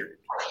are weird.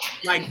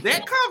 like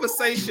that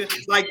conversation,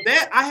 like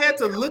that, I had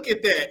to look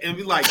at that and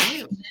be like,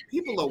 damn,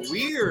 people are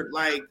weird.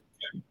 Like,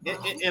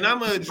 and I'm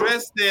gonna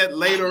address that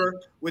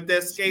later with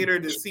that skater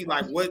to see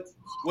like what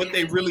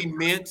they really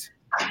meant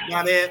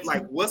by that,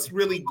 like what's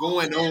really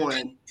going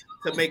on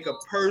to make a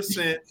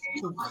person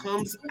who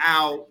comes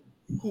out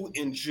who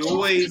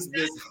enjoys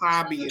this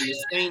hobby and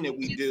this thing that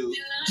we do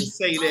to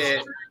say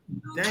that,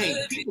 dang,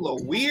 people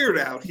are weird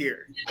out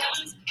here.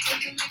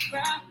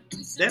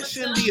 That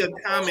shouldn't be a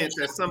comment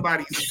that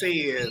somebody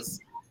says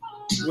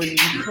when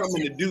you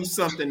coming to do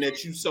something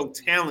that you're so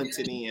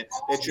talented in,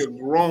 that you're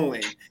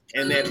growing,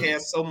 and that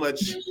has so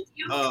much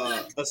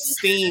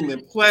esteem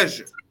and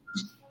pleasure.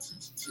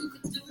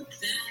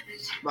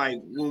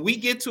 Like when we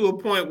get to a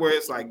point where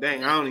it's like,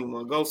 dang, I don't even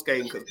want to go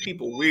skating because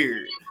people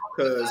weird,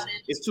 because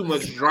it's too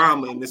much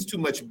drama and there's too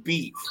much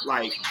beef.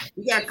 Like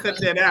we gotta cut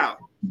that out.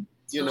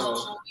 You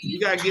know, you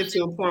gotta get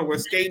to a point where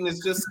skating is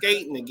just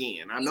skating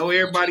again. I know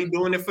everybody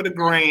doing it for the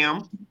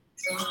gram,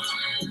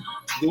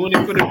 doing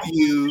it for the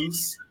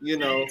views, you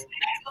know.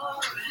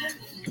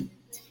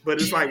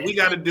 But it's like we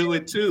got to do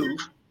it too,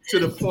 to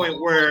the point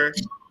where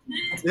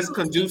it's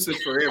conducive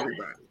for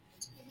everybody.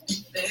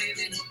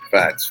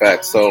 Facts.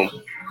 So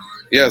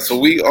yeah, so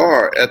we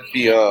are at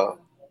the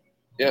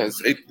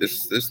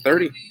it's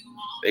 30,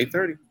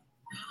 8:30.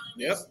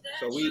 Yep.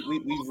 So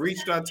we've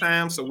reached our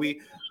time. So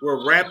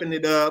we're wrapping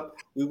it up.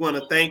 We want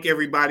to thank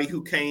everybody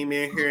who came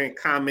in here and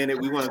commented.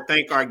 We want to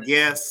thank our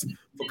guests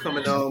for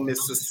coming on,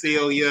 Miss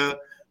Cecilia,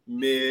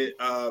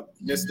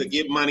 Mr.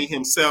 Get Money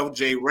himself,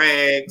 Jay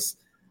Rags.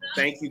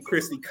 Thank you,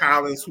 Christy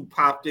Collins, who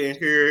popped in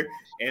here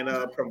and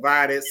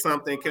provided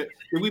something. Did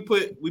we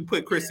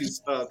put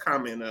Christy's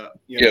comment up?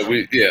 Yeah,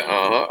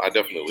 I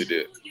definitely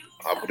did.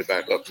 I'll put it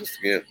back up just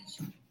again.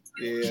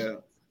 Yeah,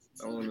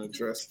 I want to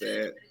address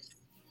that.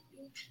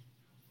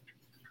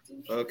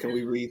 Can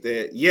we read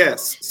that?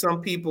 Yes,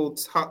 some people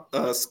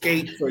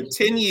skate for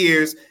 10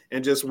 years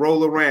and just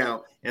roll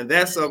around, and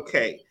that's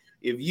okay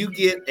if you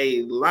get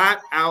a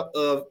lot out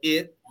of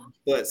it.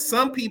 But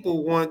some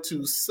people want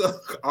to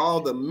suck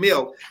all the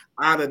milk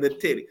out of the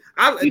titty.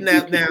 Now,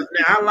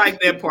 I like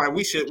that part.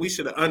 We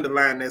should have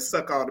underlined that,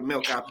 suck all the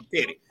milk out the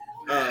titty,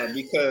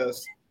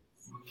 because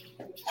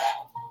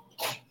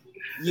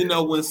you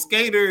know when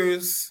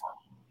skaters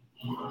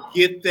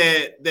get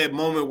that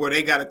moment where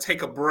they got to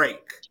take a break.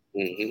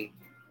 Mm-hmm.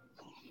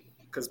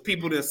 Because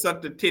people done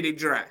suck the titty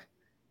dry,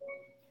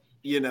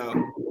 you know,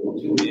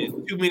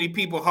 and too many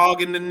people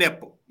hogging the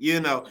nipple, you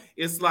know.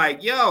 It's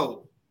like,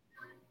 yo,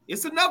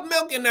 it's enough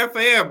milk in there for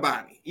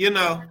everybody, you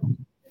know.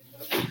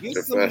 Get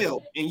some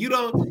milk, and you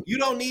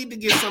don't need to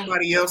get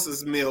somebody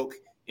else's milk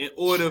in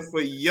order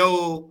for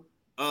your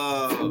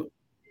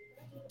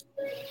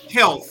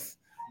health,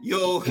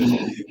 your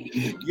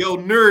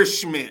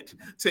nourishment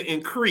to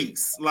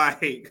increase.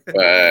 Like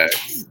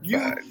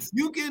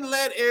you can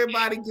let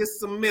everybody get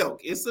some milk.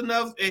 It's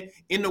enough.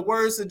 In the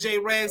words of Jay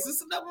Rags,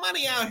 it's enough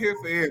money out here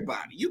for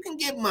everybody. You can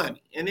get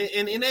money, and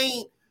it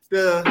ain't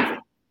the,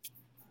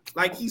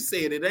 like he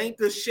said, it ain't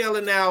the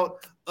shelling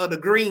out of the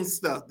green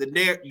stuff, the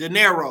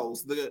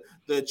narrows,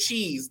 the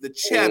cheese, the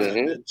cheddar,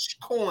 the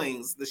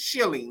coins, the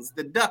shillings,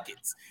 the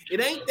ducats.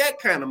 It ain't that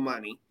kind of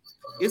money.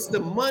 It's the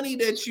money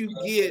that you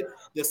get,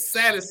 the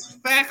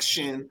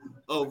satisfaction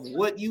of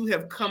what you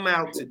have come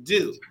out to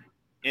do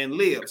and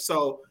live.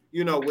 So,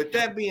 you know, with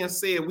that being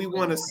said, we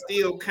want to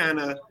still kind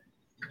of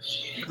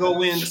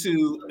go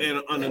into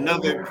on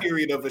another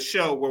period of a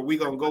show where we're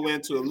going to go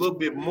into a little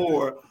bit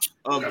more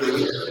of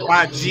the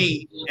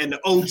YG and the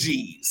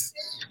OGs,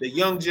 the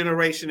young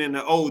generation and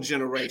the old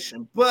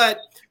generation. But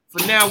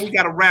for now, we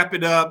got to wrap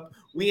it up.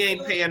 We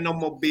ain't paying no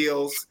more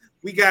bills.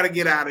 We got to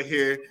get out of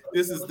here.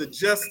 This is the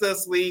Just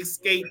Us League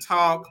Skate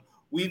Talk.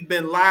 We've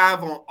been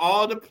live on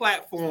all the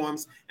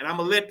platforms, and I'm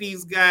going to let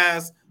these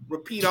guys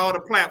repeat all the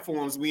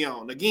platforms we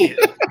on. Again,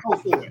 go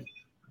for it.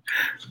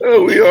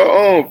 We are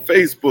on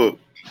Facebook.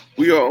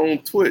 We are on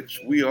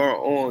Twitch. We are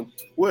on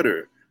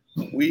Twitter.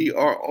 We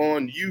are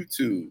on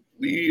YouTube.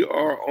 We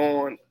are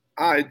on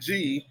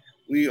IG.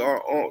 We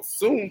are on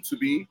soon to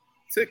be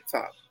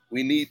TikTok.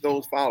 We need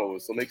those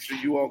followers. So make sure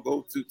you all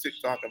go to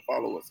TikTok and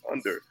follow us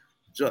under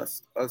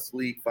Just Us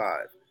League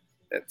 5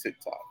 at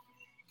TikTok.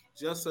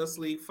 Just Us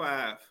League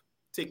 5,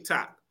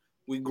 TikTok.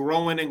 We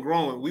growing and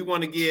growing. We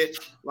want to get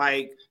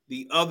like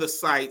the other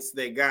sites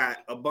that got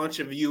a bunch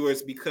of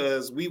viewers,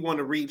 because we want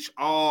to reach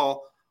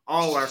all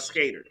our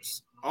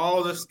skaters,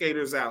 all the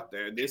skaters out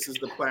there. This is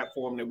the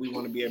platform that we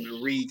want to be able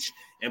to reach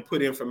and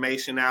put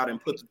information out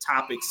and put the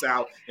topics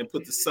out and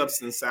put the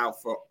substance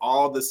out for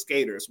all the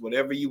skaters.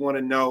 Whatever you want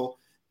to know,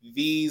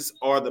 these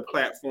are the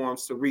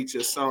platforms to reach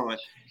us on.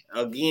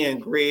 Again,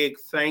 Greg,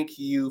 thank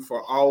you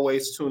for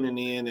always tuning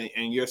in,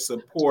 and your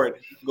support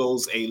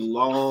goes a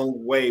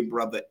long way,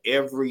 brother.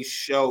 Every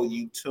show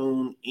you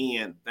tune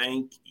in.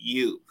 Thank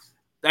you.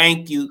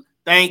 Thank you.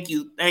 Thank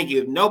you. Thank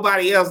you. If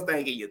nobody else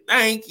thanking you,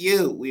 thank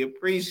you. We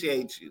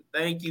appreciate you.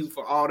 Thank you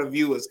for all the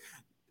viewers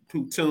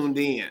who tuned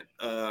in.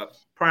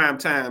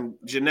 Primetime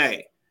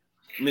Janae,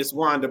 Miss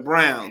Wanda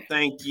Brown,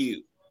 thank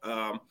you.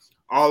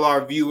 All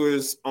our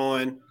viewers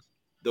on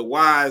the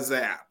Wise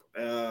app.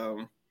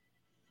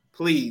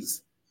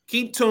 Please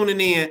keep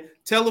tuning in.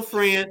 Tell a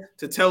friend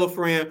to tell a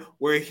friend.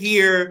 We're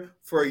here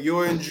for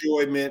your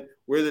enjoyment.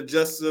 We're the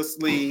Justice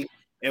League,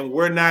 and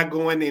we're not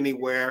going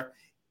anywhere.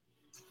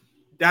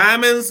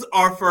 Diamonds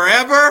are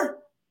forever.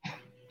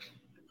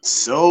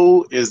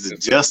 So is the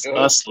Just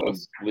Us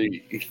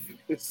League.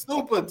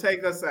 Super,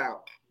 take us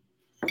out.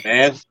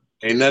 Man,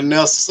 ain't nothing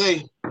else to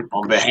say.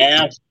 On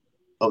behalf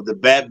of the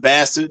Bat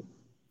Bastard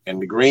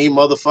and the Green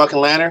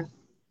Motherfucking Lantern,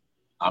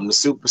 I'm the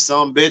Super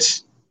Son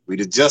Bitch. We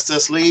the Just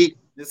Us League.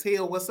 This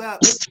Hill, what's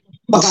up?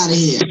 Fuck out of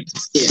here.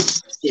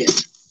 Yeah.